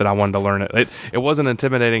intriguing enough that I wanted to learn it. It wasn't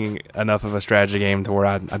intimidating enough of a strategy game to where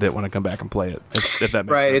I didn't want to come back and play it, if that makes sense.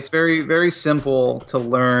 Right, it's very, very simple to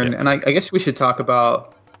learn. And I guess we should talk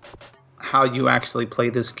about how you actually play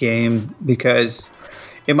this game, because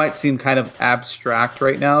it might seem kind of abstract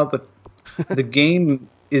right now, but the game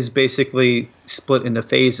is basically split into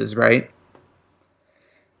phases, right?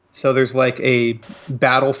 So there's like a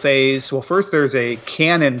battle phase. Well, first there's a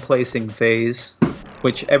cannon placing phase,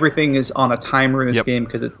 which everything is on a timer in this game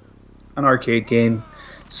because it's an arcade game.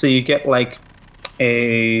 So you get like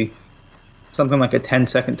something like a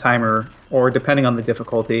 10-second timer, or depending on the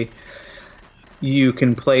difficulty, you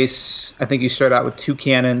can place, I think you start out with 2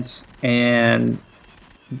 cannons, and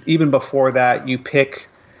even before that you pick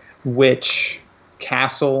which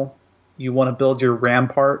castle you want to build your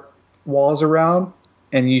rampart walls around,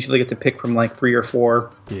 and you usually get to pick from like 3 or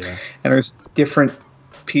 4. Yeah. And there's different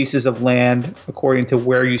pieces of land according to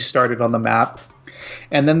where you started on the map.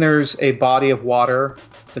 And then there's a body of water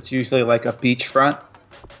that's usually like a beachfront.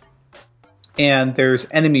 And there's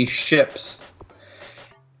enemy ships.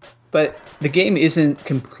 But the game isn't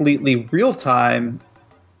completely real time.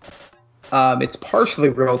 It's partially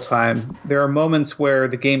real time. There are moments where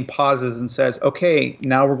the game pauses and says, okay,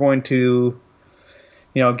 now we're going to,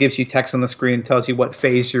 it gives you text on the screen and tells you what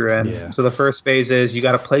phase you're in. Yeah. So the first phase is you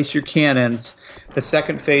got to place your cannons. The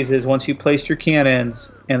second phase is once you placed your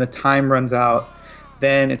cannons and the time runs out,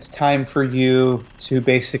 then it's time for you to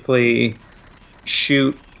basically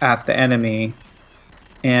shoot at the enemy.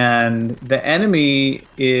 And the enemy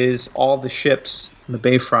is all the ships in the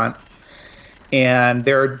bayfront. And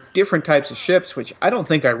there are different types of ships, which I don't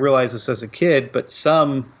think I realized this as a kid, but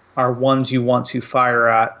some are ones you want to fire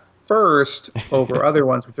at first over other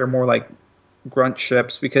ones, which are more like grunt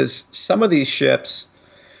ships, because some of these ships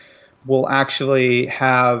will actually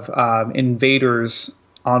have invaders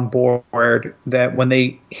on board that when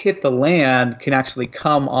they hit the land can actually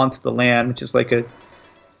come onto the land, which is like a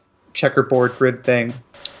checkerboard grid thing,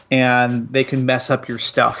 and they can mess up your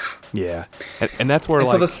stuff. Yeah, and that's where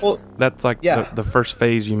the first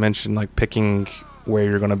phase you mentioned, like picking where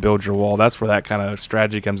you're going to build your wall. That's where that kind of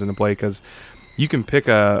strategy comes into play, because you can pick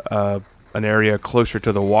an area closer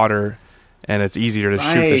to the water, and it's easier to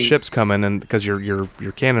shoot the ships coming, and because your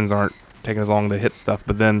cannons aren't taking as long to hit stuff.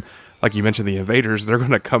 But then, like you mentioned, the invaders, they're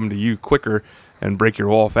going to come to you quicker and break your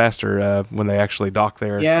wall faster when they actually dock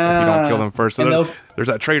there. Yeah. If you don't kill them first. So there's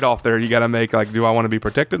that trade-off there you got to make. Like, do I want to be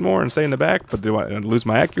protected more and stay in the back, but do I lose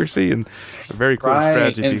my accuracy? And a very cool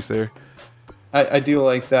strategy piece there. I do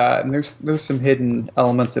like that, and there's some hidden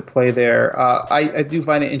elements at play there. I do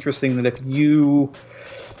find it interesting that if you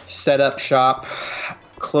set up shop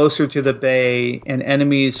closer to the bay and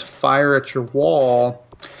enemies fire at your wall,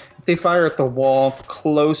 if they fire at the wall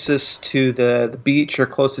closest to the beach or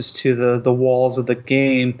closest to the walls of the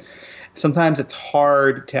game, sometimes it's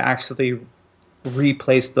hard to actually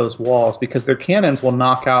replace those walls because their cannons will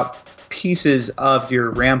knock out pieces of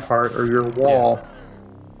your rampart or your wall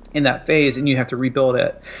in that phase, and you have to rebuild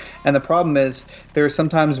it. And the problem is there's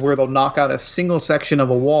sometimes where they'll knock out a single section of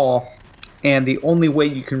a wall, and the only way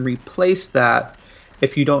you can replace that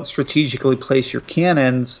if you don't strategically place your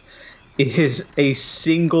cannons is a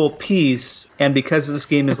single piece. And because this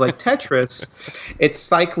game is like Tetris, it's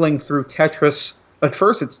cycling through Tetris. At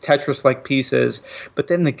first it's Tetris-like pieces, but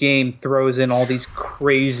then the game throws in all these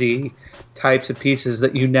crazy types of pieces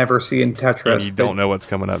that you never see in Tetris. And you don't know what's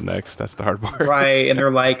coming up next. That's the hard part. Right, and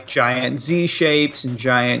they're like giant Z shapes and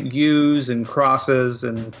giant U's and crosses.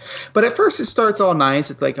 But at first it starts all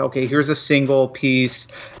nice. It's like, okay, here's a single piece,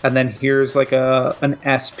 and then here's like an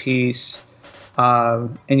S piece.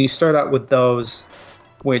 And you start out with those,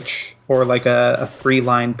 or like a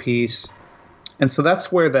 3-line piece. And so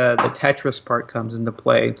that's where the Tetris part comes into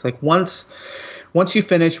play. It's like once you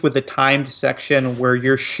finish with the timed section where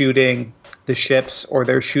you're shooting the ships or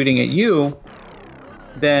they're shooting at you,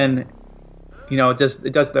 then it does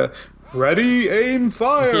the ready, aim,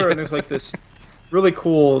 fire, and there's like this really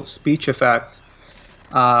cool speech effect,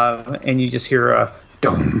 and you just hear a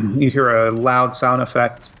loud sound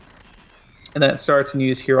effect, and then it starts and you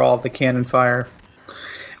just hear all of the cannon fire.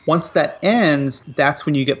 Once that ends, that's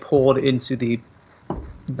when you get pulled into the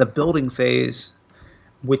building phase,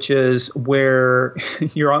 which is where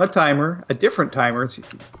you're on a different timer.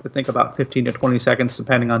 I think about 15 to 20 seconds,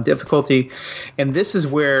 depending on difficulty. And this is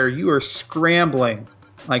where you are scrambling,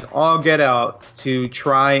 like all get out, to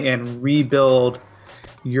try and rebuild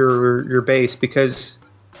your base. Because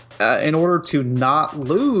in order to not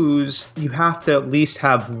lose, you have to at least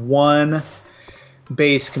have one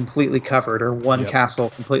base completely covered or one Yep. castle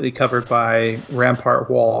completely covered by rampart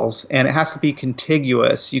walls, and it has to be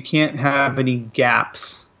contiguous. You can't have any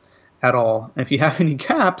gaps at all. And if you have any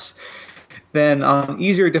gaps, then on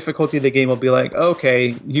easier difficulty, the game will be like,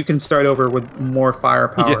 okay, you can start over with more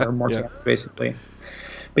firepower Yeah, or more yeah. cannons, basically.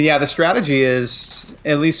 But yeah, the strategy is,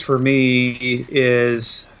 at least for me,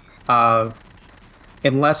 is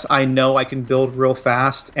unless I know I can build real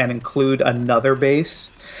fast and include another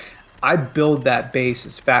base, I build that base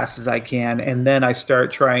as fast as I can, and then I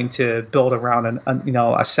start trying to build around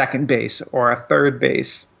a second base or a third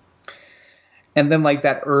base. And then like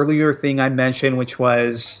that earlier thing I mentioned, which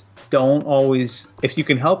was don't always, if you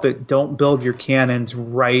can help it, don't build your cannons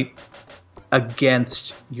right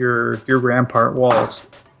against your rampart walls,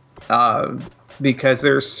 because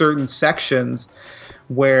there's certain sections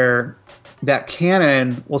where that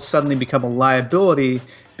cannon will suddenly become a liability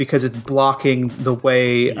because it's blocking the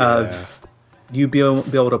way of you be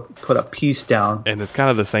able to put a piece down. And it's kind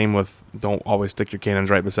of the same with don't always stick your cannons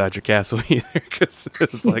right beside your castle either, because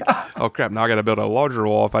it's like, oh crap, now I got to build a larger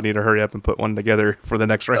wall if I need to hurry up and put one together for the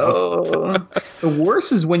next round. Oh, the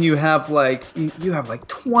worst is when you have like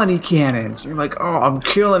 20 cannons. You're like, oh, I'm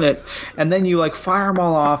killing it, and then you like fire them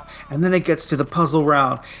all off, and then it gets to the puzzle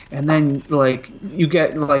round, and then like you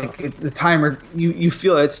get like the timer. You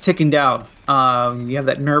feel it's ticking down. You have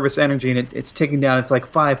that nervous energy, and it's ticking down. It's like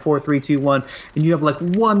 5, 4, 3, 2, 1, and you have like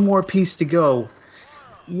one more piece to go.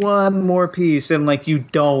 One more piece, and like you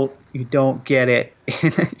don't get it.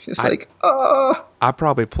 And it's just I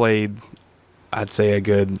probably played, I'd say, a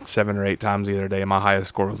good 7 or 8 times the other day, and my highest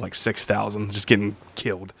score was like 6,000, just getting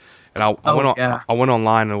killed. And I went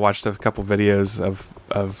online and watched a couple videos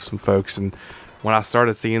of some folks, and when I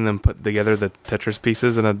started seeing them put together the Tetris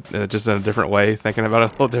pieces in a different way, thinking about it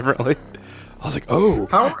a little differently, I was like, oh.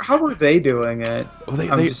 How were they doing it? Well,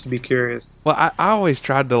 I'm just to be curious. Well, I always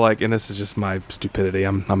tried to like, and this is just my stupidity,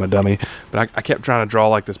 I'm a dummy, but I kept trying to draw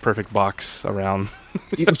like this perfect box around.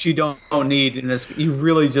 Which you don't need in this. You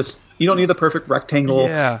don't need the perfect rectangle.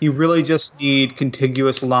 Yeah. You really just need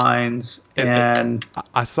contiguous lines, and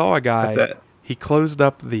I saw a guy, that's it. he closed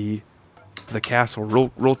up the castle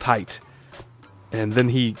real tight, and then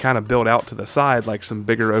he kind of built out to the side like some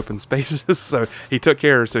bigger open spaces. So he took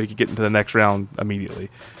care so he could get into the next round immediately.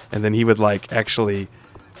 And then he would like actually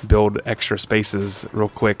build extra spaces real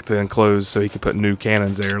quick to enclose so he could put new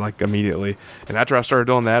cannons there like immediately. And after I started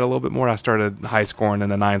doing that a little bit more, I started high scoring in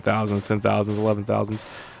the 9,000s, 10,000s, 11,000s.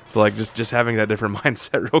 So like just having that different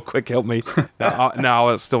mindset real quick helped me. Now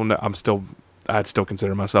I'd still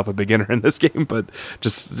consider myself a beginner in this game, but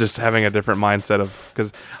just having a different mindset of,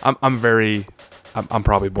 because I'm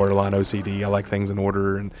probably borderline OCD. I like things in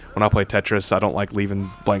order, and when I play Tetris, I don't like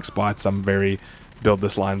leaving blank spots. I'm very build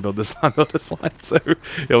this line, build this line, build this line. So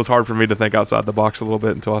it was hard for me to think outside the box a little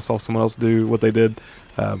bit until I saw someone else do what they did,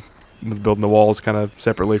 with building the walls kind of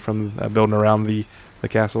separately from building around the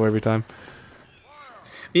castle every time.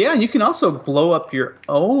 Yeah, you can also blow up your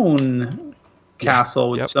own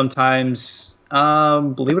castle, which Yep. sometimes,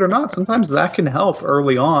 believe it or not, sometimes that can help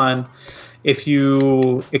early on. It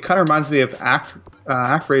kind of reminds me of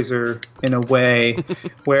ActRaiser in a way,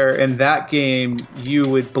 where in that game you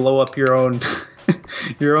would blow up your own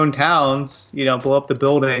towns, blow up the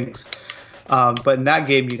buildings. But in that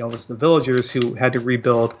game, it was the villagers who had to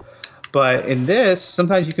rebuild. But in this,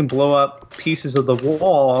 sometimes you can blow up pieces of the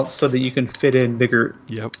wall so that you can fit in bigger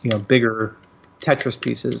Tetris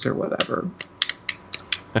pieces or whatever.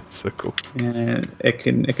 That's so cool. And it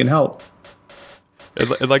can help.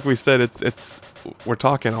 And like we said, we're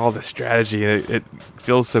talking all the strategy, and it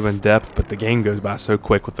feels so in depth, but the game goes by so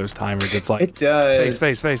quick with those timers. It's like it does.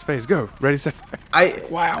 Space, go, ready, set, fire.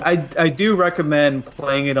 Wow. I do recommend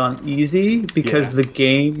playing it on easy because the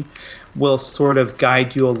game will sort of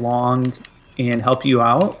guide you along and help you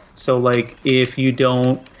out. So like if you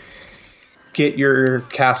don't get your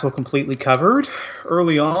castle completely covered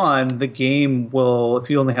early on, the game will, if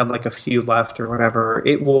you only have like a few left or whatever,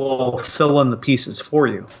 it will fill in the pieces for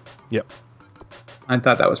you. Yep. I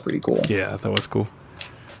thought that was pretty cool. Yeah, that was cool.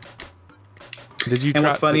 Did you And try?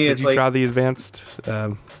 what's funny did is, you like, try the advanced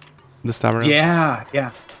this time around?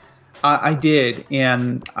 Yeah. I did,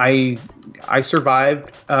 and I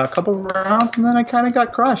survived a couple rounds, and then I kind of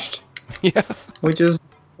got crushed. Yeah. Which is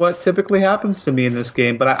what typically happens to me in this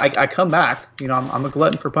game. But I come back. I'm a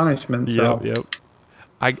glutton for punishment. So Yep.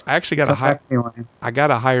 I actually got I got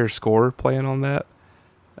a higher score playing on that.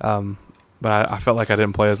 But I felt like I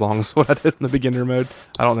didn't play as long as what I did in the beginner mode.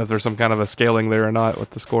 I don't know if there's some kind of a scaling there or not with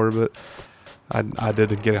the score, but I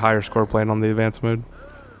did get a higher score playing on the advanced mode.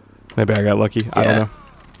 Maybe I got lucky. I don't know.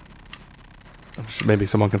 Maybe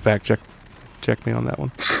someone can fact check check me on that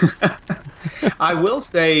one. I will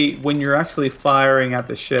say, when you're actually firing at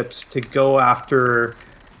the ships, to go after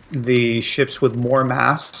the ships with more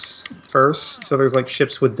masts first. So there's like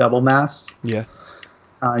ships with double masts. Yeah.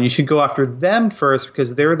 You should go after them first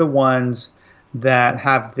because they're the ones that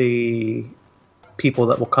have the people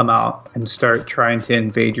that will come out and start trying to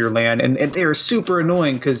invade your land. And they're super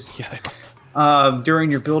annoying because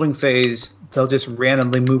during your building phase, they'll just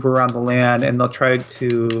randomly move around the land and they'll try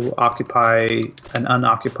to occupy an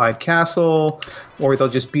unoccupied castle, or they'll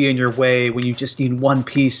just be in your way when you just need one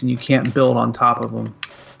piece and you can't build on top of them.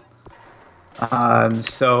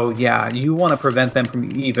 So yeah, you want to prevent them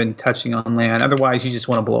from even touching on land. Otherwise, you just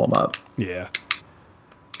want to blow them up. Yeah.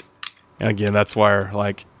 And again, that's where,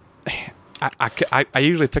 like, I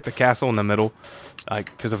usually pick the castle in the middle,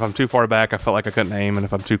 like, because if I'm too far back, I felt like I couldn't aim, and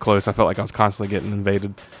if I'm too close, I felt like I was constantly getting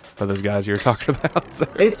invaded by those guys you were talking about. So.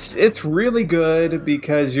 It's really good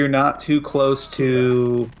because you're not too close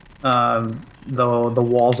to the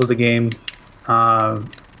walls of the game.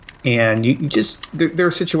 And you just there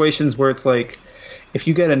are situations where it's like, if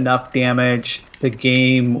you get enough damage, the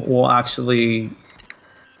game will actually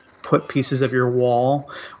put pieces of your wall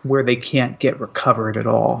where they can't get recovered at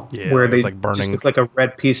all. Yeah, where they like burning. just look like a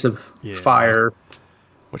red piece of fire.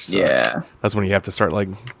 Which sucks. Yeah. That's when you have to start like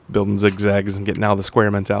building zigzags and getting out of the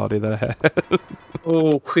square mentality that I had.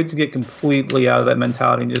 Oh, kids get completely out of that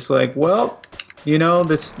mentality and just like, well,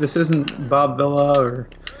 this isn't Bob Villa or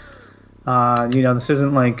this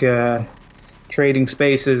isn't like Trading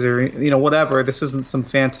Spaces or whatever. This isn't some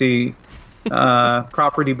fancy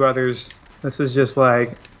Property Brothers. This is just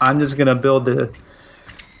like, I'm just gonna build the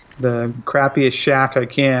crappiest shack I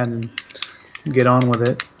can and get on with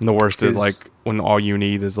it. And the worst is like when all you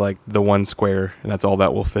need is like the one square and that's all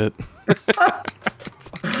that will fit.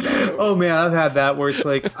 Oh man, I've had that where it's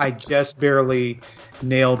like I just barely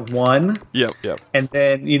nailed one. Yep. And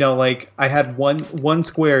then like I had one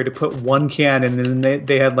square to put one cannon, and then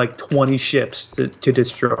they had like 20 ships to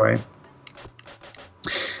destroy.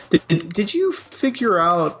 Did you figure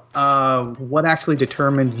out what actually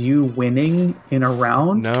determined you winning in a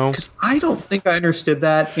round? No, because I don't think I understood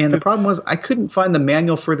that. And the problem was I couldn't find the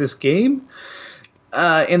manual for this game.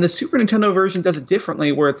 And the Super Nintendo version does it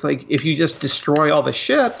differently, where it's like if you just destroy all the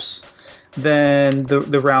ships, then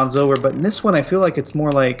the round's over. But in this one, I feel like it's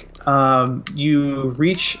more like you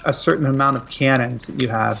reach a certain amount of cannons that you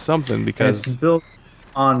have. Something, because it's built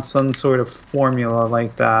on some sort of formula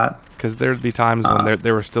like that. Because there'd be times when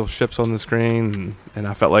there were still ships on the screen, and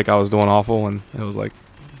I felt like I was doing awful, and it was like,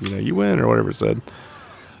 you win, or whatever it said.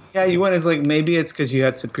 Yeah, you win. It's like, maybe it's because you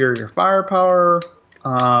had superior firepower,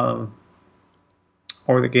 or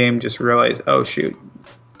the game just realized, oh shoot.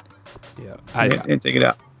 Yeah, I didn't take it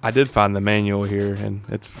out. I did find the manual here, and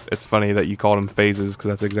it's funny that you called them phases, because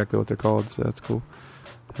that's exactly what they're called, so that's cool.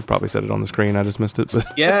 I probably said it on the screen. I just missed it. But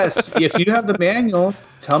yes, if you have the manual,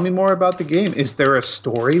 tell me more about the game. Is there a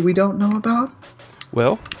story we don't know about?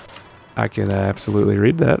 Well, I can absolutely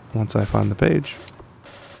read that once I find the page.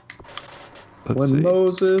 Let's see.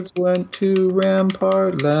 Moses went to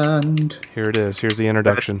Rampart Land. Here it is. Here's the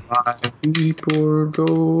introduction. People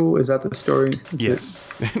go. Is that the story? Yes.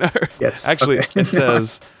 Yes. Actually, okay.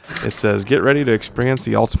 it says, get ready to experience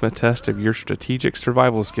the ultimate test of your strategic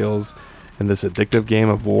survival skills in this addictive game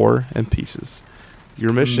of War and Pieces.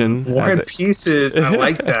 Your mission... War and Pieces. I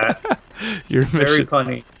like that. Very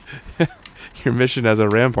funny. Your mission as a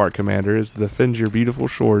Rampart commander is to defend your beautiful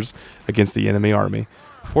shores against the enemy army.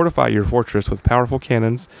 Fortify your fortress with powerful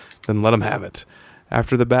cannons, then let them have it.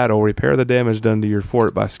 After the battle, repair the damage done to your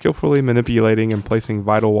fort by skillfully manipulating and placing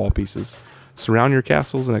vital wall pieces. Surround your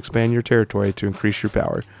castles and expand your territory to increase your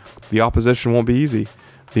power. The opposition won't be easy.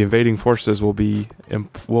 The invading forces will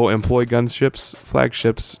employ gunships,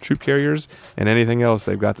 flagships, troop carriers, and anything else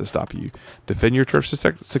they've got to stop you. Defend your turf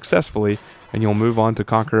successfully, and you'll move on to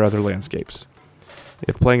conquer other landscapes.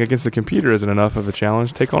 If playing against the computer isn't enough of a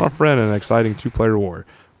challenge, take on a friend in an exciting two-player war.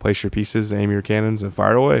 Place your pieces, aim your cannons, and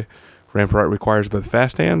fire away. Rampart requires both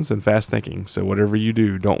fast hands and fast thinking, so whatever you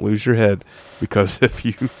do, don't lose your head, because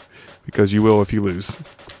you will if you lose.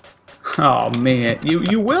 Oh man,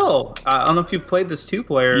 you will. I don't know if you've played this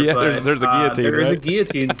two-player. Yeah, but there's a guillotine. There is right? a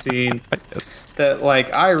guillotine scene Yes. that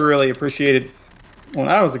I really appreciated when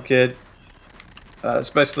I was a kid.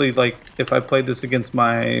 Especially if I played this against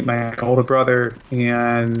my older brother,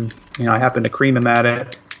 and I happened to cream him at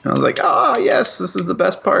it, and I was like, oh yes, this is the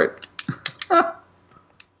best part.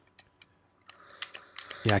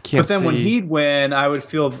 Yeah, I can't. But then when he'd win, I'd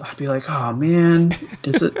be like, oh man,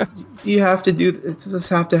 do you have to do this? Does this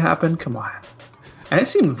have to happen? Come on. And it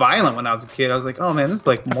seemed violent when I was a kid. I was like, oh man, this is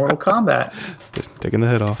like Mortal Kombat. Taking the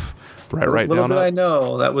head off. Right Little down did up. I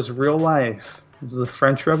know that was real life. It was the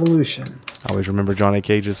French Revolution. I always remember Johnny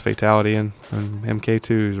Cage's fatality in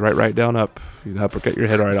MK2's right down up. You'd uppercut your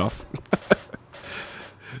head right off.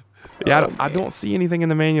 Yeah, I don't see anything in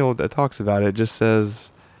the manual that talks about it. It just says,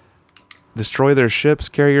 destroy their ships,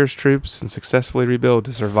 carriers, troops, and successfully rebuild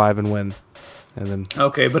to survive and win. And then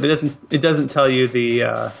Okay, but it doesn't tell you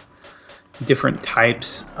the different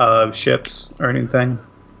types of ships or anything.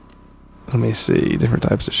 let me see, different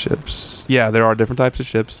types of ships. Yeah, there are different types of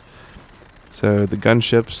ships. So the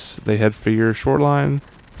gunships, they head for your shoreline,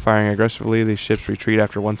 firing aggressively. These ships retreat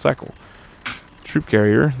after one cycle. Troop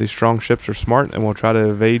carrier, these strong ships are smart and will try to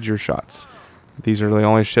evade your shots. These are the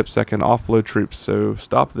only ships that can offload troops, so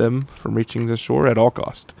stop them from reaching the shore at all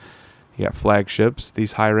cost. You got flagships.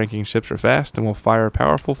 These high-ranking ships are fast and will fire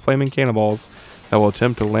powerful flaming cannonballs that will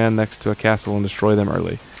attempt to land next to a castle and destroy them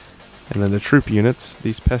early. And then the troop units.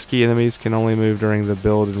 These pesky enemies can only move during the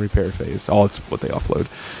build and repair phase. It's what they offload.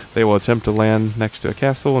 They will attempt to land next to a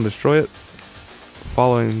castle and destroy it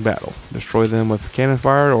following battle. Destroy them with cannon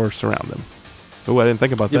fire or surround them. Oh, I didn't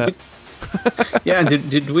think about that. Yeah,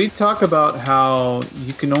 did we talk about how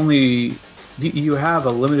you can only... You have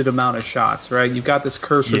a limited amount of shots, right? You've got this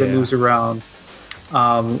cursor that moves around,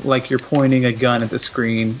 like you're pointing a gun at the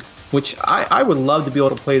screen, which I would love to be able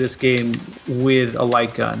to play this game with a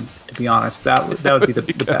light gun, to be honest. That would be the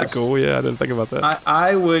best. Cool, yeah, I didn't think about that.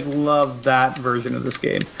 I would love that version of this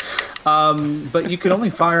game. But you can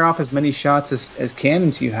only fire off as many shots as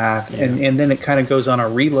cannons you have, and then it kind of goes on a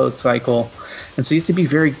reload cycle. And so you have to be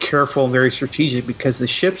very careful and very strategic because the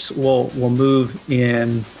ships will move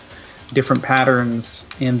in different patterns,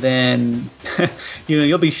 and then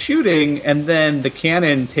you'll be shooting, and then the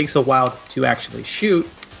cannon takes a while to actually shoot.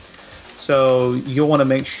 So you'll want to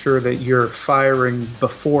make sure that you're firing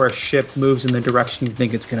before a ship moves in the direction you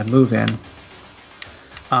think it's going to move in.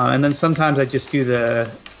 And then sometimes I just do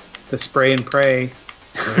the spray and pray.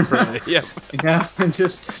 Yeah. Yeah, and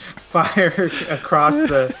just fire across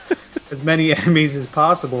as many enemies as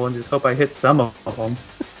possible and just hope I hit some of them.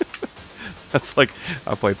 That's like,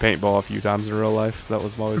 I played paintball a few times in real life. That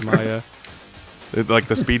was always my, like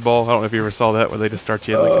the speedball. I don't know if you ever saw that, where they just start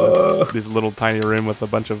you in like this little tiny room with a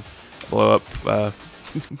bunch of blow up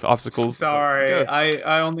obstacles. Sorry, like,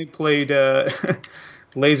 I only played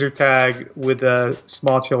laser tag with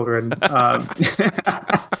small children.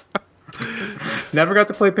 Never got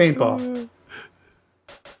to play paintball.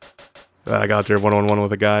 I got there one-on-one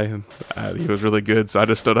with a guy, and he was really good, so I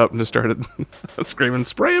just stood up and just started screaming,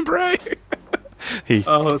 spray and pray! He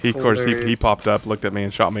popped up, looked at me,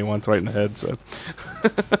 and shot me once right in the head, so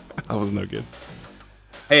I was no good.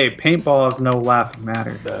 Hey, paintball is no laughing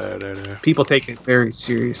matter. No. People take it very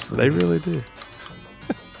seriously. They really do.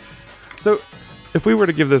 So, if we were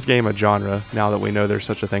to give this game a genre, now that we know there's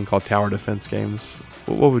such a thing called tower defense games,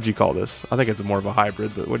 what would you call this? I think it's more of a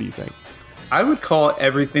hybrid, but what do you think? I would call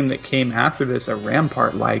everything that came after this a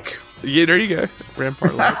Rampart-like. Yeah, there you go.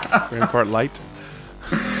 Rampart-like. Rampart-light.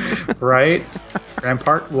 Right?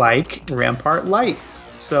 Rampart-like, Rampart-light.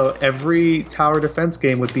 So every tower defense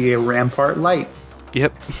game would be a Rampart-light.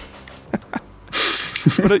 Yep.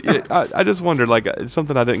 But I just wondered, like, it's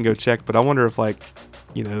something I didn't go check, but I wonder if, like,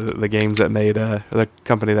 the games that made, the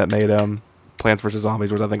company that made Plants vs.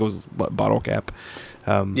 Zombies, which I think was Bottle Cap.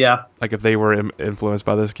 Like if they were influenced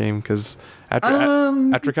by this game, because after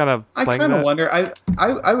kind of playing I kind of that, wonder.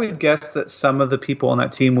 I would guess that some of the people on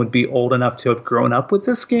that team would be old enough to have grown up with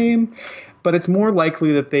this game, but it's more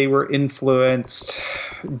likely that they were influenced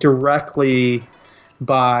directly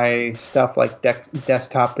by stuff like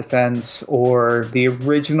Desktop Defense or the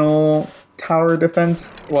original tower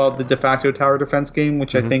defense. Well, the de facto tower defense game,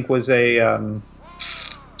 which I think was a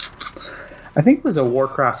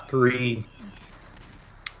Warcraft 3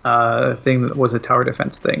 thing that was a tower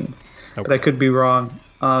defense thing. Okay. But I could be wrong.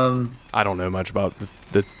 I don't know much about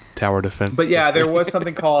the tower defense. But yeah, there was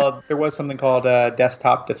something called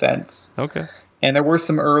Desktop Defense. Okay. And there were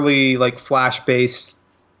some early like Flash-based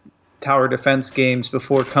tower defense games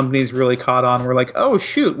before companies really caught on. We're like, oh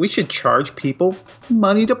shoot, we should charge people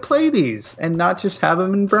money to play these and not just have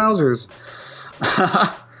them in browsers.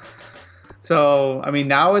 So I mean,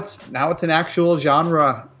 now it's an actual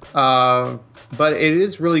genre. But it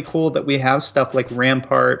is really cool that we have stuff like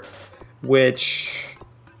Rampart, which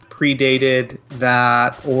predated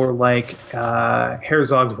that, or like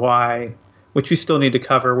Herzog Y, which we still need to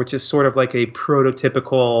cover, which is sort of like a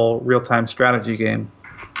prototypical real-time strategy game.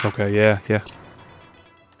 Okay, yeah.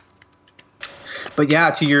 But yeah,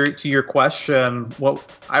 to your question,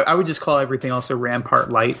 I would just call everything else a Rampart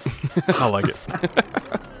light. I like it.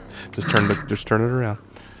 Just turn it around.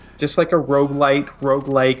 just like a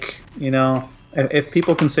roguelike, you know. If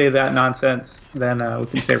people can say that nonsense, then we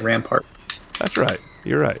can say Rampart. That's right.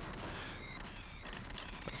 You're right.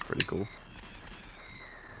 That's pretty cool.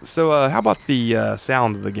 So, how about the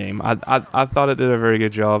sound of the game? I thought it did a very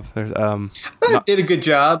good job. I thought it did a good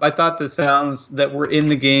job. I thought the sounds that were in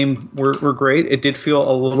the game were great. It did feel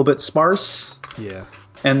a little bit sparse. Yeah.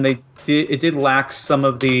 And it did lack some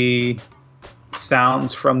of the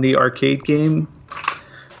sounds from the arcade game.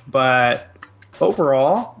 But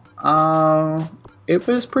overall, it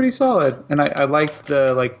was pretty solid, and I liked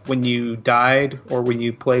the when you died or when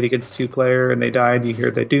you played against 2-player and they died, you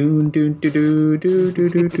hear the doon doon doo doo doo doo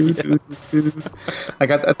doo doo doo doo. I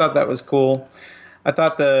thought that was cool. I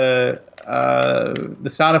thought the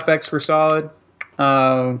sound effects were solid.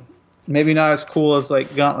 Maybe not as cool as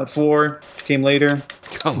like Gauntlet 4, which came later,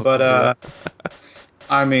 but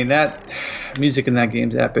I mean that music in that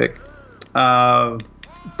game's epic.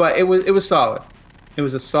 But it was solid. It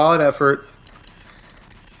was a solid effort.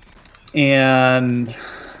 And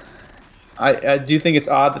I do think it's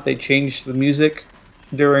odd that they changed the music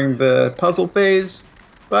during the puzzle phase,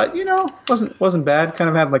 but you know, wasn't bad. Kind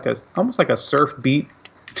of had almost like a surf beat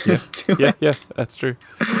to it. Yeah, that's true.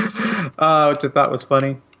 Which I thought was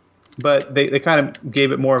funny. But they kind of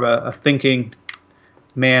gave it more of a thinking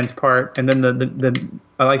man's part, and then the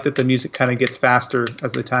I like that the music kind of gets faster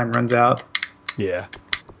as the time runs out. Yeah.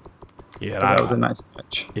 Yeah, so that was a nice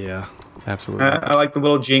touch. Yeah, absolutely. I like the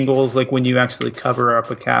little jingles, like when you actually cover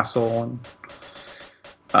up a castle, and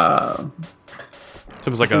it's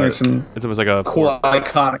almost like a cool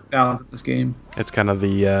iconic sounds in this game. It's kind of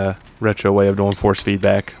the retro way of doing force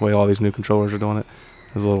feedback, the way all these new controllers are doing it.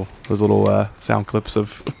 Those little sound clips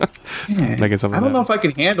of making something. I don't know if I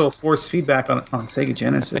can handle force feedback on Sega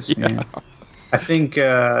Genesis, man. I think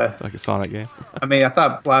like a Sonic game. I mean, I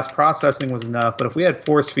thought blast processing was enough, but if we had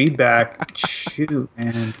force feedback, shoot,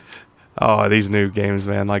 man. Oh, these new games,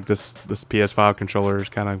 man! Like this PS5 controller is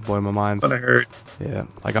kind of blowing my mind. That's what I heard. Yeah,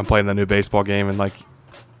 like I'm playing the new baseball game, and like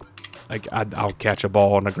I'll catch a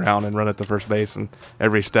ball on the ground and run it to first base, and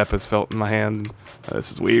every step is felt in my hand.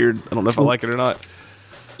 This is weird. I don't know if I like it or not.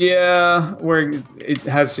 Yeah, where it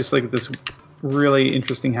has just like this really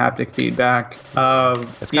interesting haptic feedback.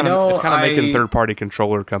 It's kind of making third-party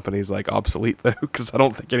controller companies like obsolete though, because I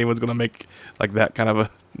don't think anyone's going to make like that kind of a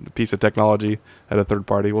piece of technology at a third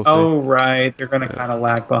party. We'll see. Oh right, they're going to kind of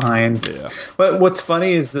lag behind. Yeah. But what's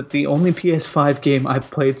funny is that the only PS5 game I've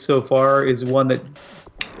played so far is one that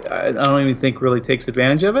I don't even think really takes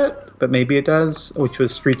advantage of it, but maybe it does, which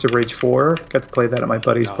was Streets of Rage 4. Got to play that at my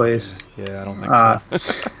buddy's place. Yeah, I don't think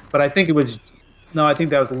so. But I think it was. No, I think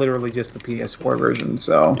that was literally just the PS4 version.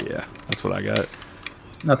 So yeah, that's what I got.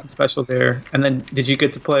 Nothing special there. And then, did you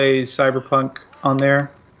get to play Cyberpunk on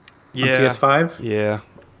there? Yeah. On PS5. Yeah.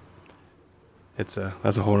 That's a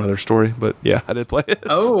whole other story, but yeah, I did play it.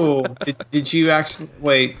 Oh, did you actually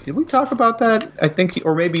wait? Did we talk about that? I think,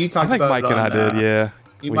 or maybe you talked about it. I think Mike and I did. Yeah.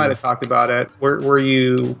 You might have talked about it. Were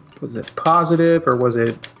you? Was it positive or was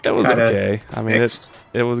it? It was okay. I mean,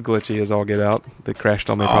 it was glitchy as all get out. It crashed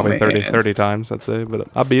on me probably 30 times, I'd say, but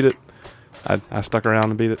I beat it. I stuck around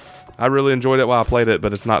and beat it. I really enjoyed it while I played it,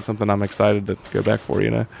 but it's not something I'm excited to go back for, you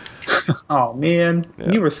know. Oh man,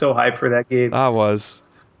 yeah. You were so hyped for that game. I was.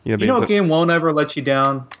 You know what game won't ever let you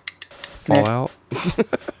down? Fallout.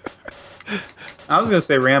 I was gonna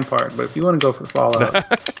say Rampart, but if you want to go for Fallout,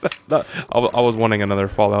 I was wanting another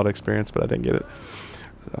Fallout experience, but I didn't get it.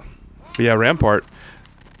 So, but yeah, Rampart.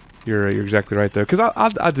 You're exactly right though, because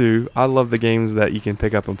I love the games that you can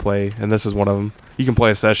pick up and play, and this is one of them. You can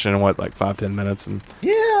play a session in like 5-10 minutes, and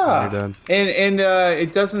yeah, you're done. And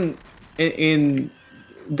it doesn't.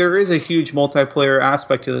 There is a huge multiplayer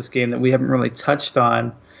aspect to this game that we haven't really touched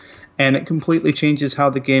on, and it completely changes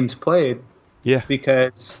how the game's played. Yeah,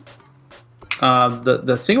 because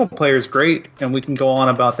the single player is great, and we can go on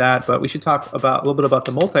about that, but we should talk about a little bit about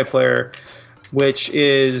the multiplayer, which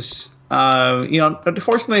is.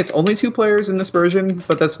 Unfortunately, it's only 2 players in this version,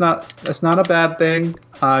 but that's not a bad thing.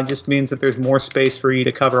 It just means that there's more space for you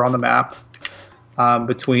to cover on the map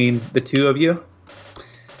between the 2 of you.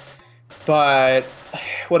 But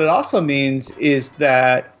what it also means is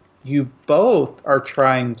that you both are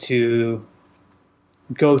trying to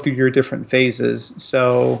go through your different phases.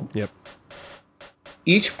 So yep.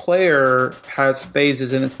 Each player has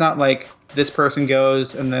phases, and it's not like this person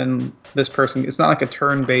goes and then this person. It's not like a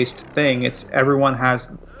turn-based thing. It's everyone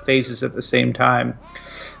has phases at the same time.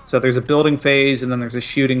 So there's a building phase and then there's a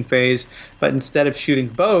shooting phase. But instead of shooting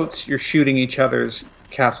boats, you're shooting each other's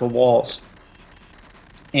castle walls.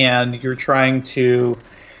 And you're trying to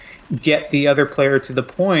get the other player to the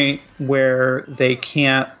point where they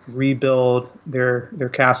can't rebuild their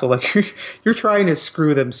castle. Like you're trying to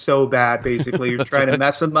screw them so bad, basically. You're trying to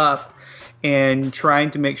mess them up and trying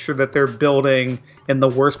to make sure that they're building in the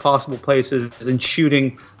worst possible places and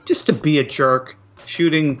shooting just to be a jerk,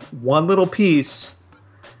 shooting one little piece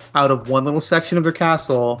out of one little section of their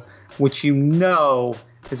castle, which you know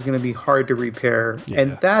is going to be hard to repair. Yeah.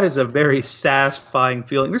 And that is a very satisfying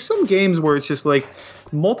feeling. There's some games where it's just like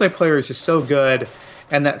multiplayer is just so good,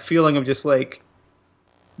 and that feeling of just like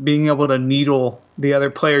being able to needle the other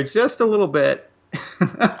player just a little bit,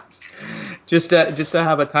 just to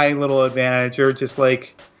have a tiny little advantage, or just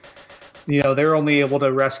like, you know, they're only able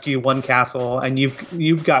to rescue one castle and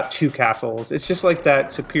you've got two castles. It's just like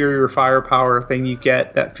that superior firepower thing you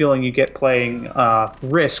get, that feeling you get playing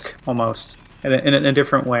Risk almost in a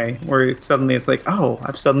different way, where suddenly it's like, oh,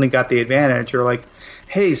 I've suddenly got the advantage, or like,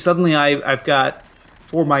 hey, suddenly I've got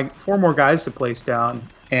four more guys to place down,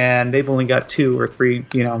 and they've only got 2 or 3,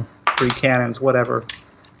 you know, 3 cannons, whatever.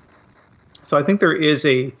 So I think there is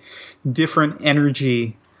a different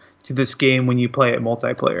energy to this game when you play it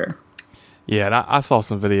multiplayer. Yeah, and I saw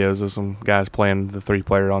some videos of some guys playing the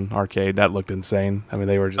 3-player on arcade. That looked insane. I mean,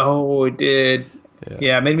 they were just... Oh, it did.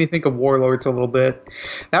 Yeah, it made me think of Warlords a little bit.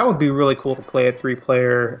 That would be really cool to play a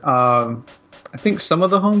 3-player. I think some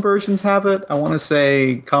of the home versions have it. I want to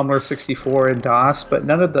say Commodore 64 and DOS, but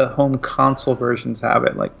none of the home console versions have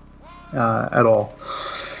it, like, at all.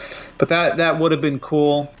 But that would have been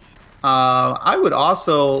cool. I would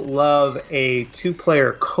also love a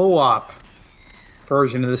 2-player co-op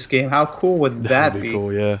version of this game. How cool would that be?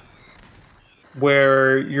 Cool, yeah.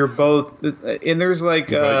 Where you're both, and there's like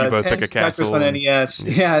you both pick a Tengen castle Tetris on NES.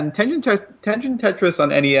 Yeah, and Tengen Tetris on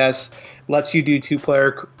NES lets you do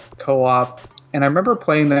 2-player co-op. And I remember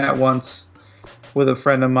playing that once with a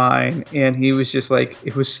friend of mine, and he was just like,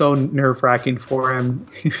 it was so nerve-wracking for him.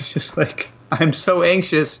 He was just like, I'm so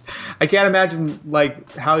anxious. I can't imagine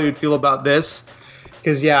like how he would feel about this,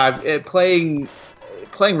 because playing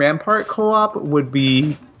Rampart co-op would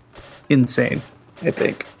be insane, I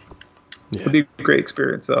think. Yeah. It would be a great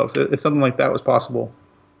experience, though, if something like that was possible.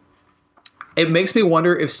 It makes me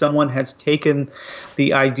wonder if someone has taken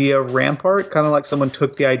the idea of Rampart, kind of like someone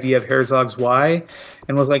took the idea of Herzog Zwei,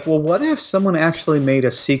 and was like, well, what if someone actually made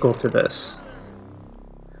a sequel to this?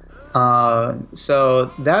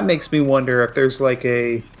 So that makes me wonder if there's like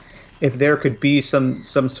if there could be some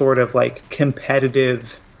sort of like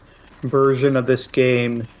competitive version of this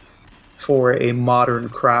game for a modern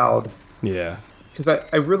crowd. Yeah. Because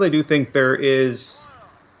I really do think there is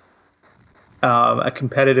a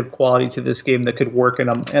competitive quality to this game that could work in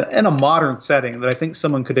a modern setting, that I think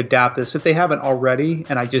someone could adapt this if they haven't already,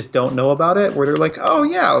 and I just don't know about it, where they're like, oh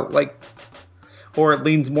yeah, like, or it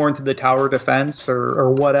leans more into the tower defense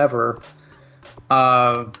or whatever.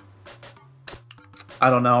 I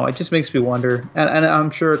don't know. It just makes me wonder, and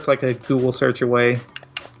I'm sure it's like a Google search away.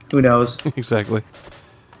 Who knows? Exactly.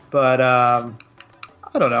 But I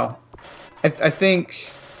don't know. I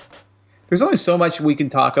think there's only so much we can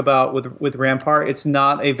talk about with Rampart. It's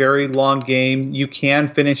not a very long game. You can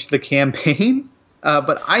finish the campaign,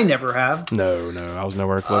 but I never have. No, I was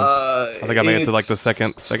nowhere close. I think I made it to like the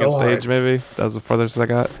second stage, maybe. That was the farthest I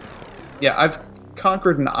got. Yeah, I've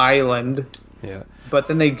conquered an island. Yeah. But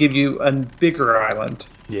then they give you a bigger island.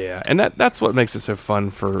 Yeah, and that's what makes it so fun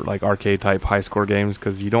for like arcade type high score games,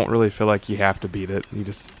 because you don't really feel like you have to beat it. You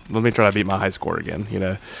just, let me try to beat my high score again, you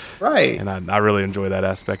know. Right. And I really enjoy that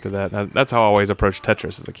aspect of that. That's how I always approached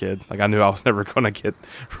Tetris as a kid. Like, I knew I was never going to get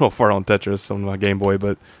real far on Tetris on my Game Boy,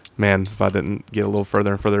 but man, if I didn't get a little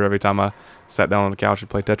further and further every time I sat down on the couch and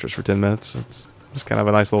played Tetris for 10 minutes, it's just kind of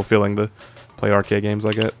a nice little feeling to play arcade games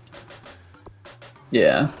like that.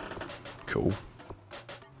 Yeah. Cool.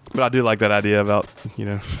 But I do like that idea about, you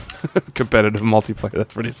know, competitive multiplayer.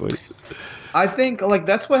 That's pretty sweet. I think, like,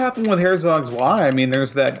 that's what happened with Herzog Zwei. I mean,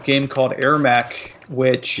 there's that game called Air Mech,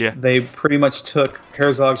 which they pretty much took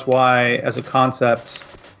Herzog Zwei as a concept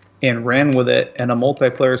and ran with it in a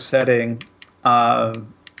multiplayer setting.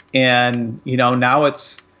 And, you know, now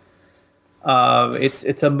it's a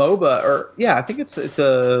MOBA, or, yeah, I think it's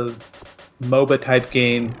a MOBA type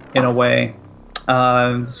game in a way.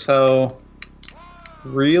 So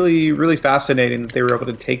really, really fascinating that they were able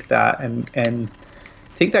to take that and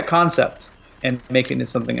take that concept and make it into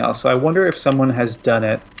something else. So I wonder if someone has done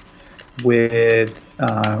it with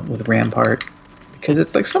Rampart, because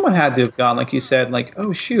it's like someone had to have gone, like you said, like,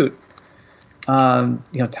 oh shoot, you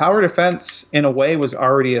know, tower defense in a way was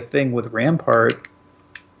already a thing with Rampart.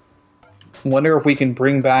 I wonder if we can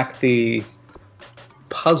bring back the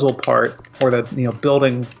puzzle part, or the, you know,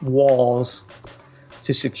 building walls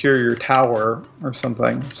to secure your tower or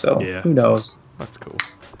something. So Yeah. who knows? That's cool.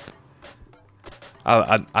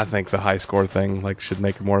 I think the high score thing like should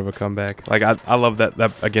make more of a comeback. Like I love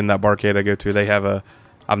that again, that barcade I go to, they have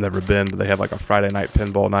I've never been, but they have like a Friday night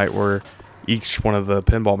pinball night where each one of the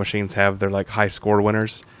pinball machines have their like high score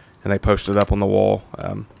winners, and they post it up on the wall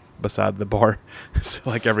beside the bar. So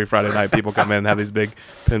like every Friday night people come in and have these big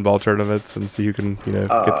pinball tournaments and see who can, get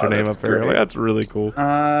their name up there. Like, that's really cool.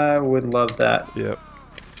 I would love that. Yep.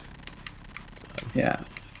 Yeah.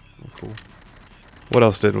 Cool. What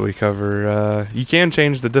else did we cover? You can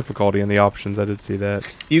change the difficulty in the options. I did see that.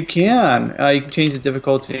 You can. You can change the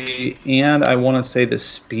difficulty and I want to say the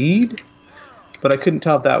speed, but I couldn't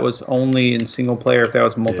tell if that was only in single player, if that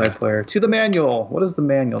was multiplayer. Yeah. To the manual. What does the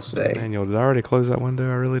manual say? Manual. Did I already close that window?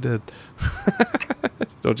 I really did.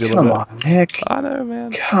 Don't you Come love on, Nick. I know,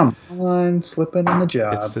 man. Come on, slipping in the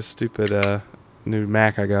job. It's this stupid new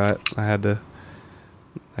Mac I got. I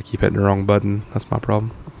keep hitting the wrong button. That's my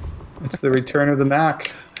problem. It's the return of the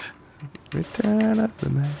Mac. Return of the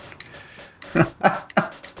Mac.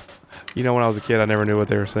 When I was a kid, I never knew what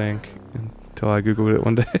they were saying until I Googled it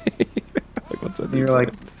one day. Like, what's that? You're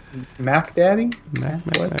like, Mac Daddy? Mac.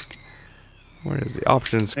 What? Where is the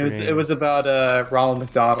option screen? It was about Ronald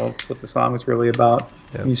McDonald, what the song was really about.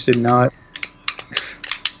 Yep. You should not.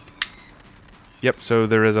 Yep, so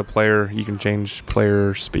there is a player. You can change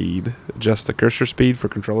player speed. Adjust the cursor speed for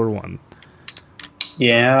controller 1.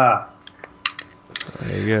 Yeah. So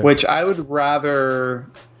there you go. Which I would rather...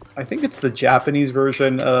 I think it's the Japanese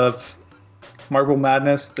version of Marble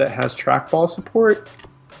Madness that has trackball support.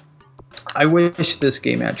 I wish this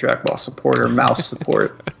game had trackball support or mouse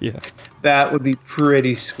support. Yeah. That would be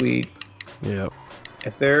pretty sweet. Yep.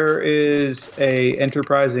 If there is a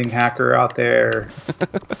enterprising hacker out there,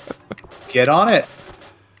 get on it.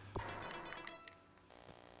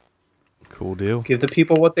 Cool deal. Give the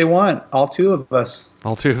people what they want. All two of us.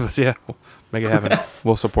 All two of us, yeah. We'll make it happen.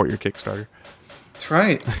 We'll support your Kickstarter. That's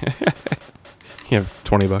right. You have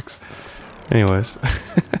 $20. Anyways.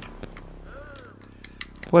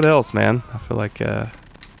 What else, man? I feel like...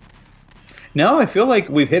 No, I feel like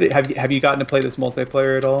we've hit it. Have you gotten to play this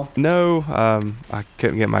multiplayer at all? No, I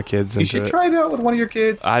couldn't get my kids into it. You should try it out with one of your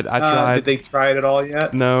kids. I tried. Did they try it at all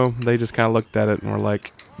yet? No, they just kind of looked at it and were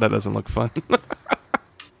like, that doesn't look fun.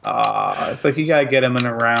 It's like you gotta get them in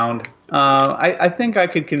a round. I think I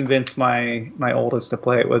could convince my oldest to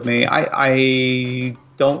play it with me. I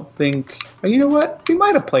don't think... You know what? We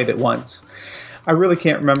might have played it once. I really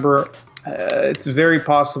can't remember. It's very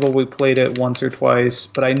possible we played it once or twice,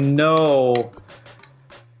 but I know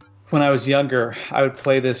when I was younger, I would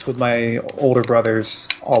play this with my older brothers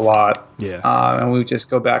a lot. Yeah. And we would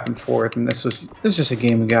just go back and forth, and this was just a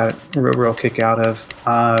game we got a real kick out of.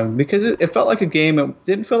 Because it felt like a game. It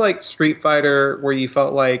didn't feel like Street Fighter where you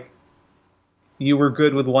felt like you were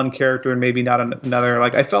good with one character and maybe not another.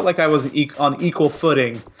 Like I felt like I was on equal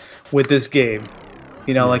footing with this game.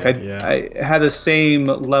 I had the same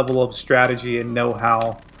level of strategy and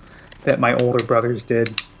know-how that my older brothers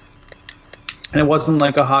did. And it wasn't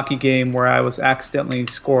like a hockey game where I was accidentally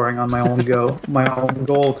scoring on my own goal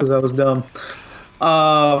because I was dumb.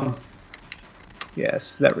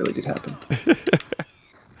 Yes, that really did happen. I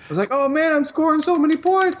was like, oh man, I'm scoring so many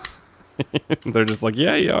points. They're just like,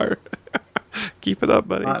 yeah, you are. Keep it up,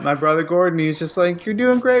 buddy. My brother Gordon, he was just like, you're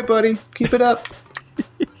doing great, buddy. Keep it up.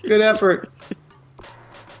 Good effort.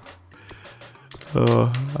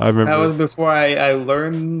 Oh, I remember. That was before I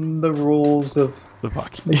learned the rules of the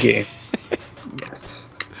hockey game.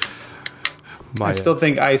 Yes. I still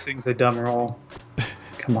think icing's a dumb rule.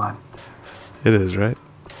 Come on. It is, right?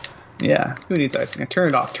 Yeah. Who needs icing? Turn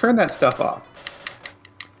it off. Turn that stuff off.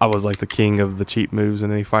 I was like the king of the cheat moves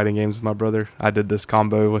in any fighting games with my brother. I did this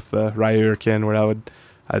combo with Ryu or Ken where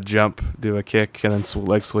I'd jump, do a kick, and then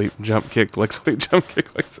leg sweep, jump, kick, leg sweep, jump,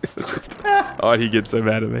 kick, leg sweep. It's just, he gets so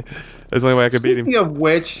mad at me. That's the only way I could beat him. Speaking of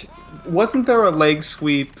which, wasn't there a leg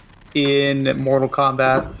sweep in Mortal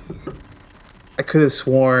Kombat? I could have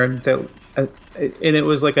sworn that, and it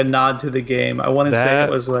was like a nod to the game. I want to say it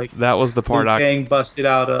was like that was the part Liu Kang busted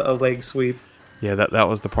out a leg sweep. Yeah, that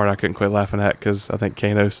was the part I couldn't quit laughing at because I think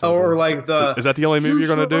Kano said, or like is that the only move you're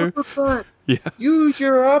gonna do? Uppercut. Yeah. Use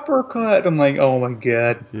your uppercut. I'm like, oh my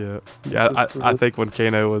god. Yeah. I think when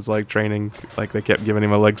Kano was like training, like they kept giving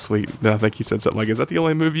him a leg sweep. Then I think he said something like, "Is that the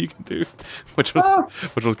only move you can do?" Which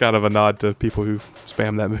was kind of a nod to people who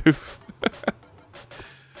spam that move.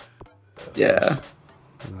 Yeah.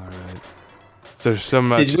 All right. So so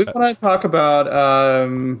much. Did we want to talk about?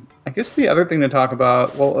 I guess the other thing to talk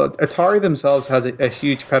about. Well, Atari themselves has a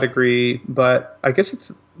huge pedigree, but I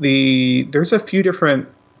guess there's a few different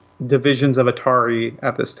divisions of Atari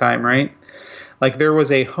at this time, right? Like there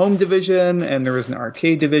was a home division and there was an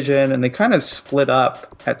arcade division, and they kind of split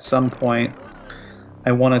up at some point.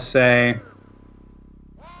 I want to say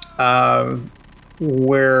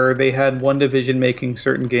where they had one division making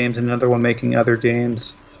certain games and another one making other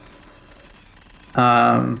games.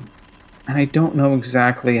 And I don't know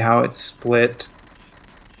exactly how it's split.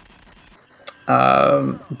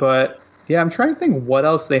 But yeah, I'm trying to think what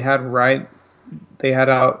else they had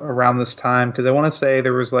out around this time, because I want to say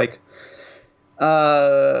there was like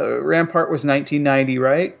Rampart was 1990,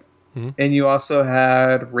 right? Mm-hmm. And you also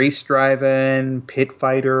had Race Driving, Pit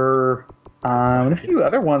Fighter, and a few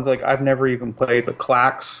other ones like I've never even played, but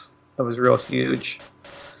Clax, that was real huge.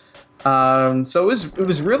 So it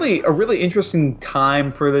was really a really interesting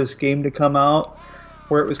time for this game to come out,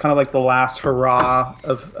 where it was kind of like the last hurrah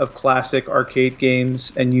of classic arcade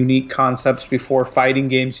games and unique concepts before fighting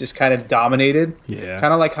games just kind of dominated. Yeah.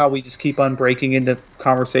 Kind of like how we just keep on breaking into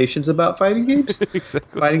conversations about fighting games,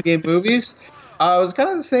 exactly. Fighting game movies. It was kind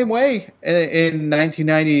of the same way in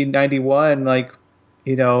 1990, 91. Like,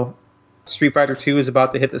 you know, Street Fighter II is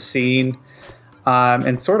about to hit the scene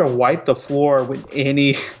and sort of wipe the floor with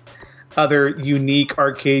any other unique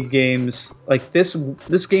arcade games. Like this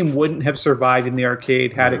game wouldn't have survived in the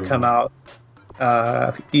arcade had it come out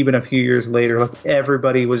even a few years later. Like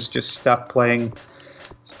everybody was just stuck playing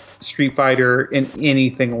Street Fighter and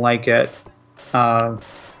anything like it.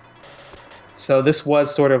 So this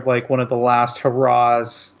was sort of like one of the last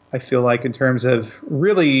hurrahs, I feel like, in terms of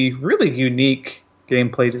really, really unique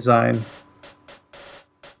gameplay design.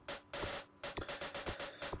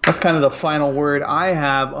 That's kind of the final word I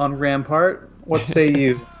have on Rampart. What say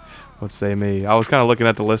you? What say me? I was kind of looking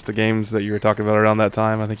at the list of games that you were talking about around that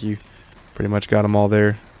time. I think you pretty much got them all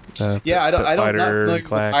there. Yeah, I don't know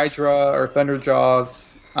Hydra or Thunder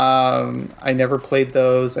Jaws. I never played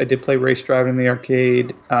those. I did play Race Driving in the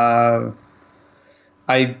arcade.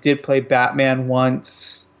 I did play Batman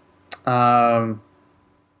once. And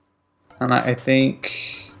I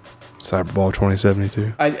think Cyberball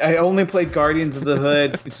 2072. I only played Guardians of the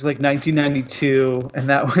Hood, which is like 1992, and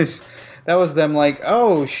that was them like,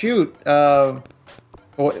 oh shoot, it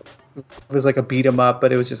was like a beat 'em up,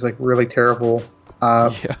 but it was just like really terrible.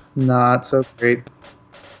 Not so great.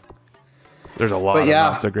 There's a lot of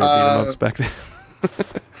not so great beat 'em ups back then.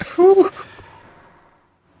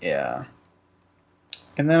 Yeah.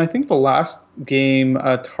 And then I think the last game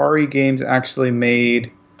Atari Games actually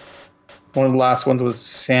made, one of the last ones was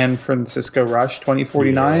San Francisco Rush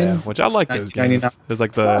 2049. Yeah, which I like those games. It's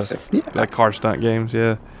like the classic. Like car stunt games,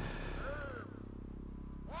 yeah.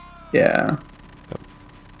 Yeah. Yep.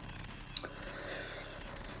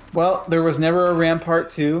 Well, there was never a Rampart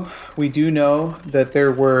 2. We do know that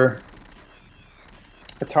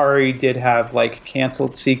Atari did have like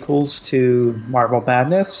canceled sequels to Marble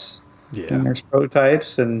Madness. Yeah. And there's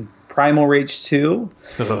prototypes and Primal Rage 2.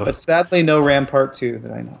 But sadly no Rampart 2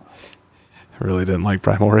 that I know of. I really didn't like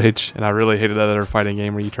Primal Rage, and I really hated that other fighting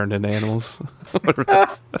game where you turned into animals. I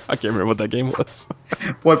can't remember what that game was.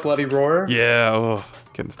 What, Bloody Roar? Yeah,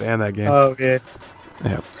 couldn't stand that game. Oh, yeah.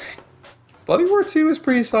 Yeah. Bloody Roar 2 is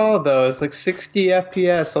pretty solid, though. It's like 60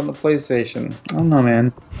 FPS on the PlayStation. I don't know,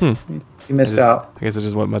 man. You missed out. I guess it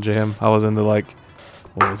just wasn't my jam. I was into, like,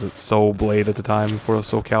 what was it, Soul Blade at the time before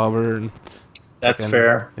Soul Calibur. And that's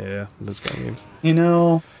fair. Yeah, those kind of games. You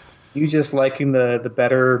know, you just liking the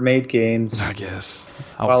better made games. I guess.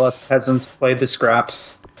 While us peasants played the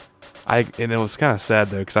scraps. And it was kind of sad,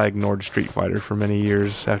 though, because I ignored Street Fighter for many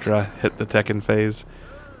years after I hit the Tekken phase.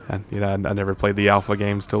 And, you know, I never played the Alpha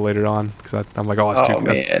games till later on, because I'm like,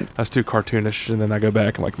 that's too cartoonish. And then I go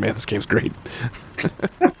back, I'm like, man, this game's great.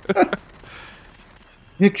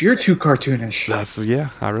 Nick, you're too cartoonish. Yeah,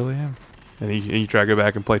 I really am. And you try to go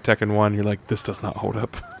back and play Tekken 1, you're like, this does not hold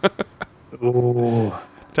up. Ooh.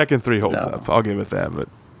 Tekken 3 holds up. I'll give it that, but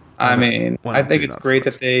I think it's great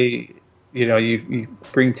that they, you know, you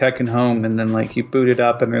bring Tekken home and then like you boot it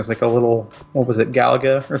up and there's like a little, what was it,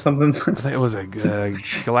 Galaga or something? I think it was a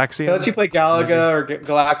Galaxian. It lets you play Galaga or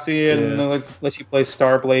Galaxian, and then lets you play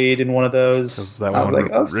Starblade in one of those. That I was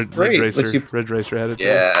like, oh, that's great. Ridge Racer had it.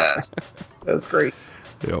 Yeah, that was great.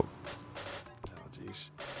 Yep. Oh, geez.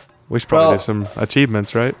 We should probably do some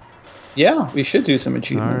achievements, right? Yeah, we should do some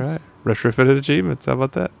achievements. All right. Retrofitted achievements. How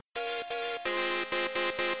about that?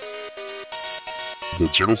 The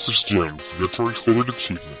Genesis Gems Retrofitted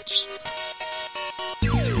Achievements.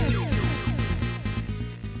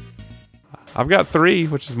 I've got 3,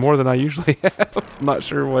 which is more than I usually have. I'm not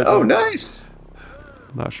sure what. Oh, nice.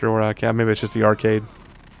 Not sure where I can. Maybe it's just the arcade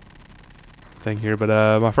thing here. But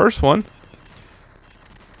my first one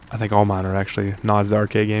I think all mine are actually nods to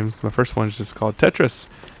arcade games. My first one is just called Tetris,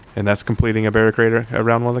 and that's completing a barricade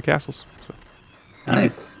around one of the castles. So,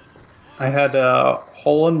 Nice. I had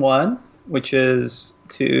Hole in One, which is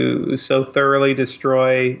to so thoroughly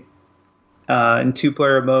destroy in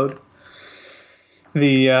 2-player mode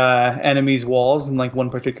the enemy's walls in like one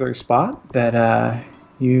particular spot that I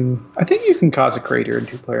think you can cause a crater in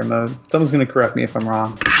 2-player mode. Someone's going to correct me if I'm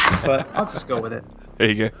wrong, but I'll just go with it. there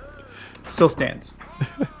you go. Still stands.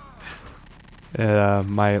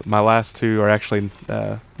 My last two are actually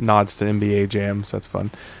nods to NBA Jam, so that's fun.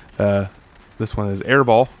 This one is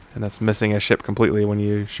Airball, and that's missing a ship completely when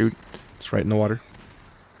you shoot. It's right in the water.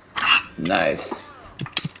 Nice.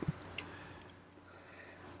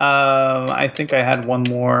 I think I had one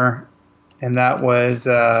more, and that was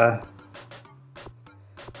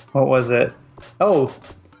what was it? Oh,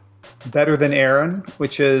 Better Than Aaron,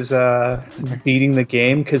 which is beating the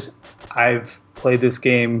game, because I've played this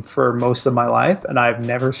game for most of my life and I've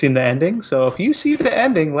never seen the ending. So if you see the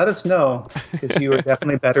ending, let us know, because you are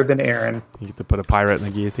definitely better than Aaron. You get to put a pirate in the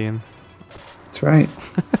guillotine. That's right.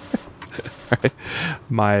 Right.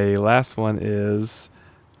 My last one is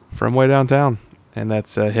From Way Downtown, and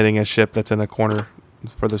that's hitting a ship that's in a corner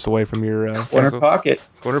furthest away from your Corner castle. pocket.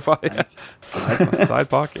 Corner pocket. Nice. Side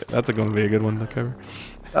pocket. That's going to be a good one to cover.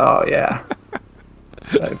 Oh yeah.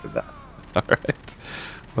 Excited for that. All right.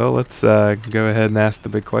 Well, let's go ahead and ask the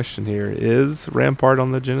big question here. Is Rampart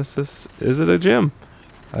on the Genesis, is it a gem?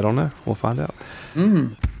 I don't know. We'll find out.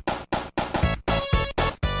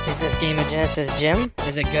 Is this game a Genesis gem?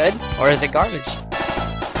 Is it good or is it garbage?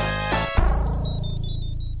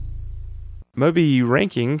 Moby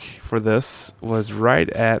ranking for this was right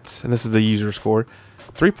at, and this is the user score,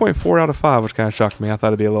 3.4 out of 5, which kind of shocked me. I thought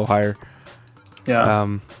it'd be a little higher. Yeah.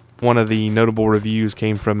 One of the notable reviews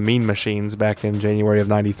came from Mean Machines back in January of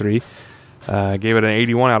 93. Gave it an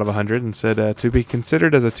 81 out of 100 and said, to be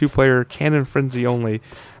considered as a 2-player Cannon Frenzy only,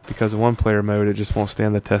 because of 1-player mode, it just won't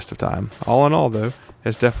stand the test of time. All in all, though,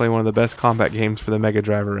 it's definitely one of the best combat games for the Mega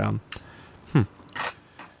Drive around.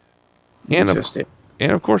 Interesting.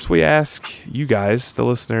 And of course, we ask you guys, the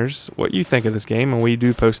listeners, what you think of this game, and we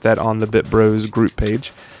do post that on the Bit Bros group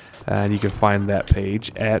page. And you can find that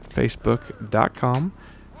page at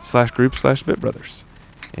facebook.com/group/bitbrothers.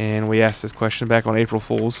 And we asked this question back on April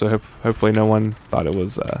Fool's, so hopefully no one thought it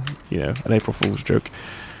was, an April Fool's joke.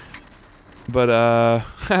 But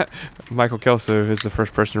Michael Kelso is the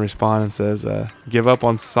first person to respond and says, give up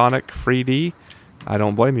on Sonic 3D? I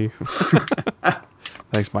don't blame you.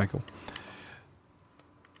 Thanks, Michael.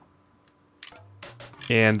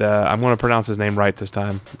 And I'm going to pronounce his name right this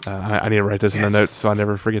time. I need to write this in the notes so I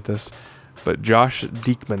never forget this. But Josh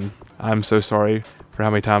Diekman, I'm so sorry for how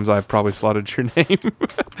many times I've probably slaughtered your name.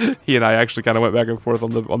 He and I actually kind of went back and forth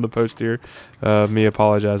on the post here, me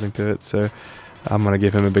apologizing to it. So I'm going to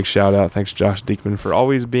give him a big shout out. Thanks, Josh Diekman, for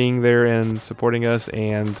always being there and supporting us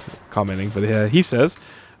and commenting. But he says,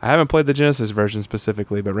 I haven't played the Genesis version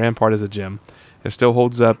specifically, but Rampart is a gem. It still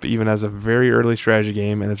holds up even as a very early strategy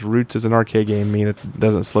game, and its roots as an arcade game mean it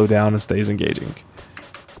doesn't slow down and stays engaging.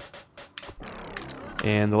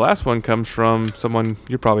 And the last one comes from someone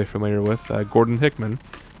you're probably familiar with, Gordon Hickman,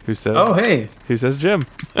 who says, Oh, hey. Who says Jim.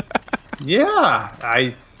 Yeah,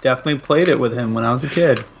 I definitely played it with him when I was a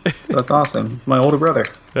kid. So that's awesome. My older brother.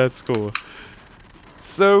 That's cool.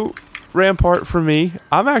 So, Rampart for me,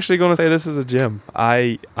 I'm actually going to say this is a gem.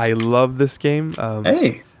 I love this game.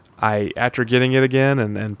 Hey. After getting it again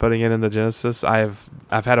and putting it in the Genesis, I've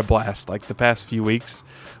had a blast. Like the past few weeks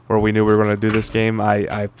where we knew we were going to do this game,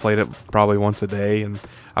 I played it probably once a day, and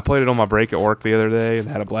I played it on my break at work the other day and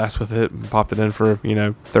had a blast with it and popped it in for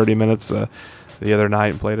 30 minutes the other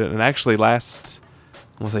night and played it. And actually I want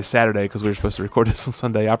to say Saturday, because we were supposed to record this on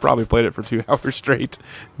Sunday, I probably played it for 2 hours straight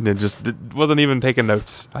and it wasn't even taking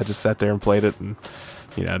notes. I just sat there and played it, and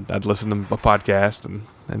I'd listen to a podcast and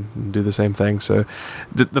do the same thing. So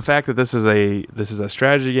the fact that this is a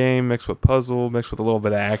strategy game mixed with puzzle, mixed with a little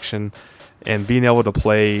bit of action, and being able to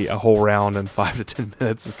play a whole round in 5 to 10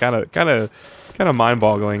 minutes is kind of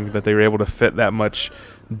mind-boggling that they were able to fit that much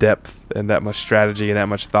depth and that much strategy and that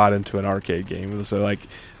much thought into an arcade game. So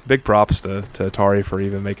big props to Atari for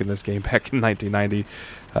even making this game back in 1990.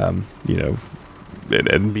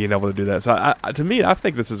 And being able to do that. So to me, I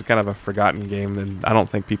think this is kind of a forgotten game, and I don't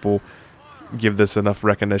think people give this enough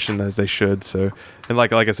recognition as they should. So, and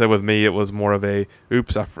like I said, with me, it was more of a,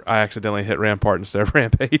 oops, I accidentally hit Rampart instead of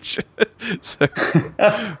Rampage. So,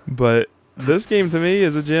 but this game to me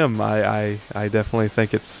is a gem. I definitely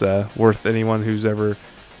think it's worth anyone who's ever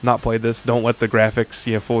not played this, don't let the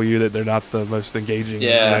graphics fool you that they're not the most engaging.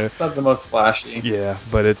 Yeah, it's not the most flashy. Yeah,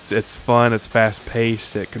 but it's fun. It's fast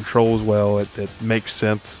paced. It controls well. It makes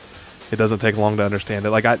sense. It doesn't take long to understand it.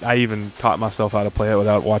 Like I even taught myself how to play it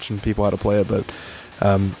without watching people how to play it. But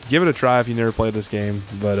give it a try if you never played this game.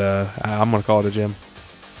 But I'm gonna call it a gem.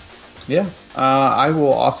 Yeah, I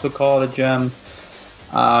will also call it a gem.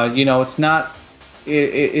 It's not.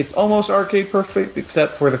 It's almost arcade perfect,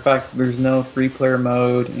 except for the fact that there's no 3-player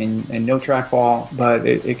mode and no trackball, but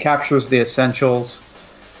it captures the essentials,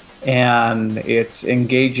 and it's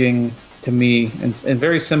engaging to me, and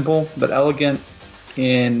very simple but elegant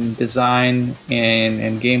in design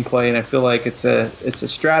and gameplay. And I feel like it's a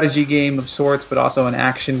strategy game of sorts, but also an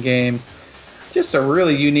action game. Just a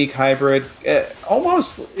really unique hybrid,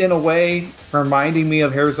 almost in a way reminding me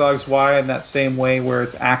of Herzog Zwei in that same way, where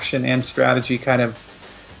it's action and strategy kind of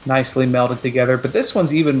nicely melded together. But this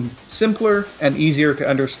one's even simpler and easier to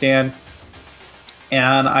understand,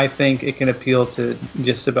 and I think it can appeal to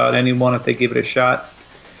just about anyone if they give it a shot.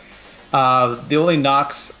 The only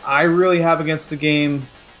knocks I really have against the game,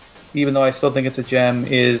 even though I still think it's a gem,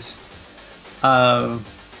 is lack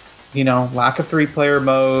of 3-player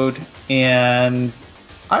mode, and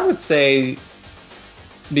I would say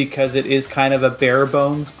because it is kind of a bare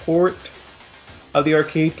bones port of the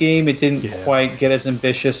arcade game, it didn't quite get as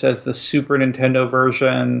ambitious as the Super Nintendo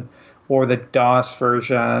version or the DOS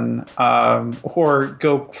version, or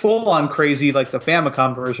go full on crazy like the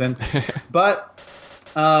Famicom version. But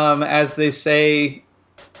as they say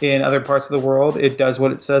in other parts of the world, it does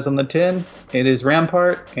what it says on the tin. It is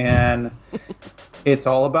Rampart, and it's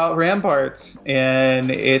all about Ramparts,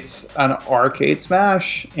 and it's an arcade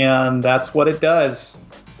smash, and that's what it does.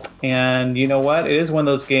 And you know what? It is one of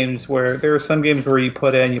those games where there are some games where you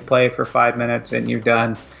put in, you play for 5 minutes, and you're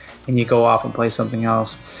done, and you go off and play something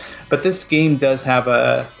else. But this game does have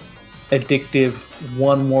a addictive,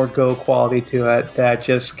 one more go quality to it that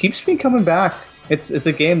just keeps me coming back. It's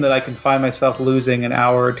a game that I can find myself losing an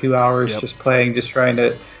hour or 2 hours just playing, just trying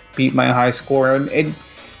to beat my high score. And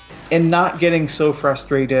not getting so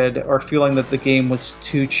frustrated or feeling that the game was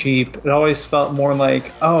too cheap. It always felt more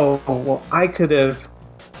like, oh, well, I could have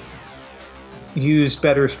used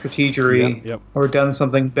better strategery or done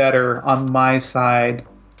something better on my side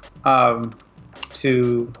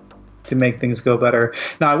to make things go better.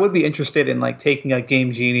 Now, I would be interested in like taking a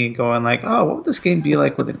Game Genie and going like, oh, what would this game be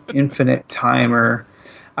like with an infinite timer?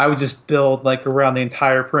 I would just build like around the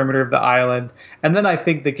entire perimeter of the island, and then I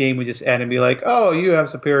think the game would just end and be like, oh, you have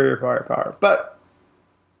superior firepower. But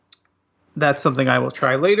that's something I will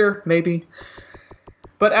try later, maybe.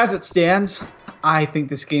 But as it stands, I think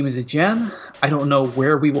this game is a gem. I don't know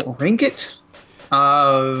where we will rank it.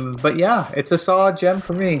 But yeah, it's a solid gem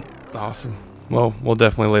for me. Awesome. Well, we'll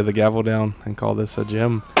definitely lay the gavel down and call this a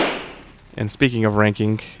gem. And speaking of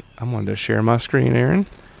ranking, I'm going to share my screen, Aaron.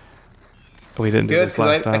 We didn't do this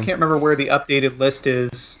last time. I can't remember where the updated list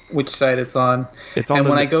is, which site it's on. And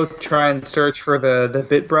when I go try and search for the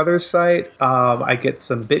Bit Brothers site, I get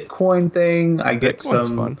some Bitcoin thing. I get Bitcoin's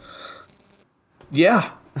some fun.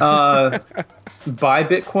 Yeah. Buy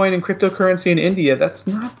Bitcoin and cryptocurrency in India. That's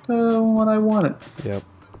not the one I wanted. Yep.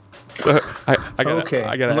 So I gotta looking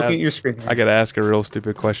at your screen here. I gotta ask a real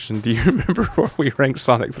stupid question. Do you remember where we ranked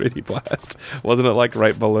Sonic 3D Blast? Wasn't it like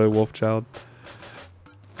right below Wolfchild?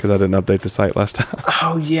 Because I didn't update the site last time.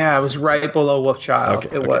 Oh yeah, it was right below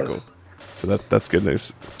Wolfchild. It was. Cool. So that's good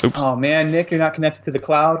news. Oops. Oh man, Nick, you're not connected to the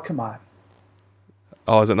cloud. Come on.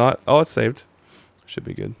 Oh, is it not? Oh, it's saved. Should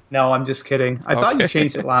be good. No, I'm just kidding. I thought you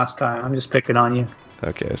changed it last time. I'm just picking on you.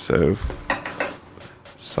 Okay, so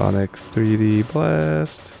Sonic 3D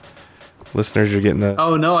Blast. Listeners, you're getting the.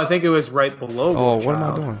 Oh no, I think it was right below. Oh, Wolfchild. what am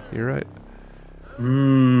I doing? You're right.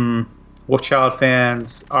 Wolfchild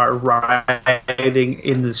fans are rioting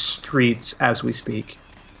in the streets as we speak.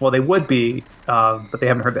 Well, they would be, but they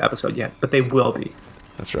haven't heard the episode yet. But they will be.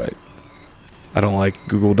 That's right. I don't like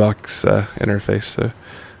Google Docs interface, so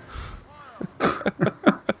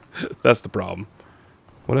that's the problem.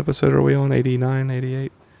 What episode are we on? 89,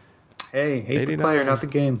 88? Hey, hate the player, not the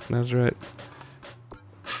game. That's right.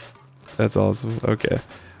 That's awesome. Okay.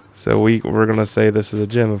 So we're going to say this is a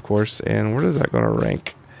gem, of course. And where is that going to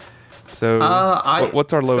rank? So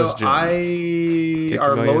what's our lowest gem?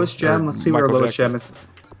 Our lowest gem, let's see what our lowest gem is.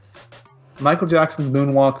 Michael Jackson's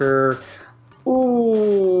Moonwalker.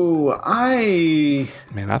 Ooh,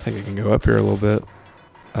 Man, I think it can go up here a little bit.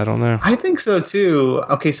 I don't know. I think so too.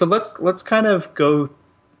 Okay, so let's kind of go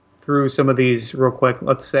through some of these real quick.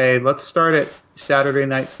 Let's start at Saturday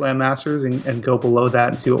Night Slam Masters and go below that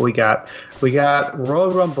and see what we got. We got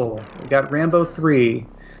Royal Rumble. We got Rambo 3.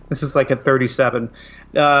 This is like at 37.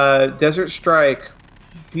 Desert Strike,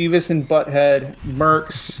 Beavis and Butthead,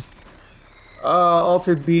 Mercs,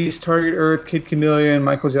 Altered Beast, Target Earth, Kid Chameleon,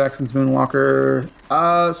 Michael Jackson's Moonwalker.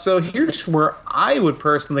 So here's where I would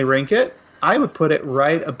personally rank it. I would put it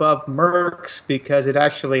right above Mercs because it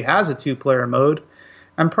actually has a 2-player mode.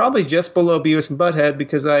 I'm probably just below Beavis and Butthead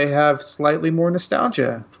because I have slightly more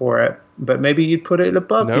nostalgia for it. But maybe you'd put it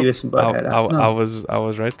above Beavis and Butthead. I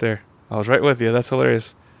was right there. I was right with you. That's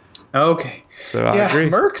hilarious. Okay. So I agree.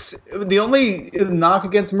 Mercs, the only knock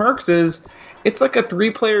against Mercs is it's like a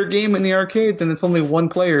 3-player game in the arcades, and it's only 1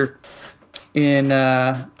 player in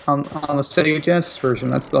on the Sega Genesis version.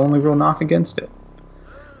 That's the only real knock against it.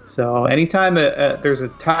 So anytime there's a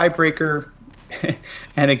tiebreaker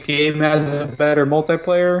and a game has a better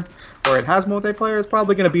multiplayer, or it has multiplayer, it's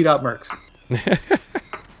probably going to beat out Mercs.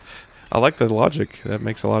 I like the logic. That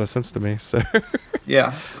makes a lot of sense to me. So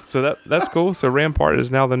yeah. So that's cool. So Rampart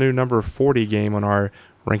is now the new number 40 game on our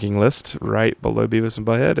ranking list, right below Beavis and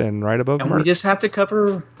Butthead and right above Mercs. We just have to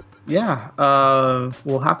cover,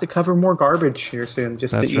 we'll have to cover more garbage here soon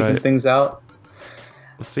just to even things out.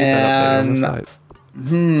 Let's see if they're updated on the site.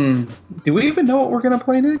 Do we even know what we're going to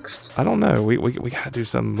play next? I don't know. We got to do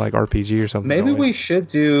some like RPG or something. Maybe we should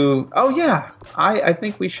do... Oh, yeah. I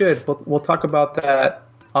think we should. We'll talk about that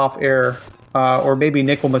off air. Or maybe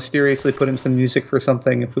Nick will mysteriously put in some music for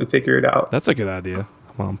something if we figure it out. That's a good idea.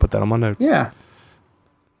 I'll put that on my notes. Yeah.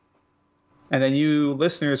 And then you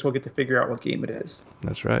listeners will get to figure out what game it is.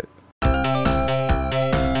 That's right.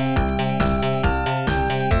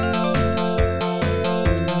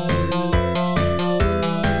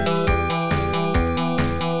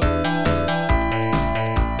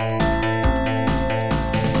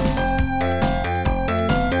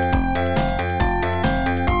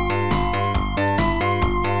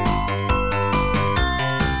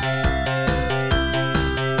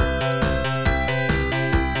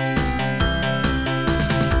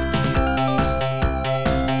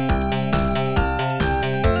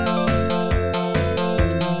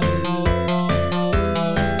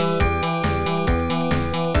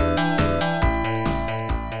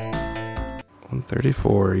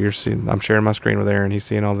 You're seeing. I'm sharing my screen with Aaron. He's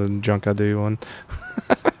seeing all the junk I do on.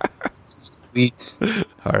 Sweet.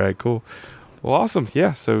 All right, cool. Well, awesome.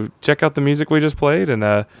 Yeah. So check out the music we just played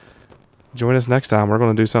and join us next time. We're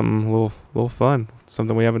going to do something a little fun,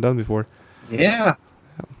 something we haven't done before. Yeah.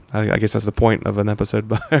 I guess that's the point of an episode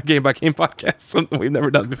by game podcast. Something we've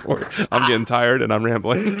never done before. I'm getting tired and I'm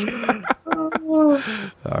rambling.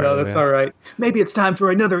 That's all right. Maybe it's time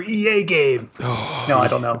for another EA game. No, I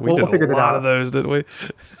don't know. We'll figure that out. We did a lot of those, didn't we?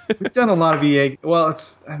 We've done a lot of EA. Well,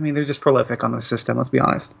 they're just prolific on the system. Let's be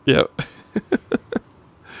honest. Yep.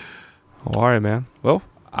 All right, man. Well,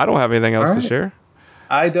 I don't have anything else to share.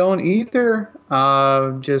 I don't either.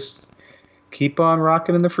 Just keep on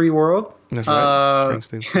rocking in the free world. That's right.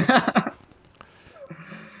 Springsteen.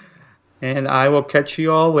 And I will catch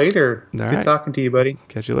you all later. All Good right. talking to you, buddy.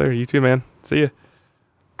 Catch you later. You too, man. See ya.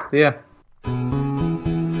 Yeah.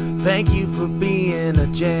 Thank you for being a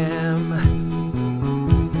gem.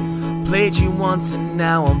 Played you once and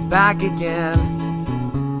now I'm back again.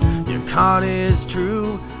 Your card is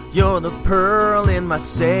true. You're the pearl in my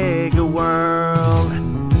Sega world.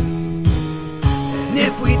 And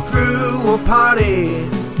if we threw a party,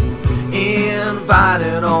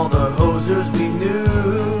 invited all the hosers we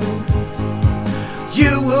knew,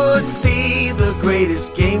 you would see the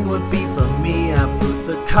greatest game would be for me. I put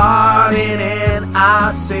the card in and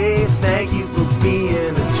I say thank you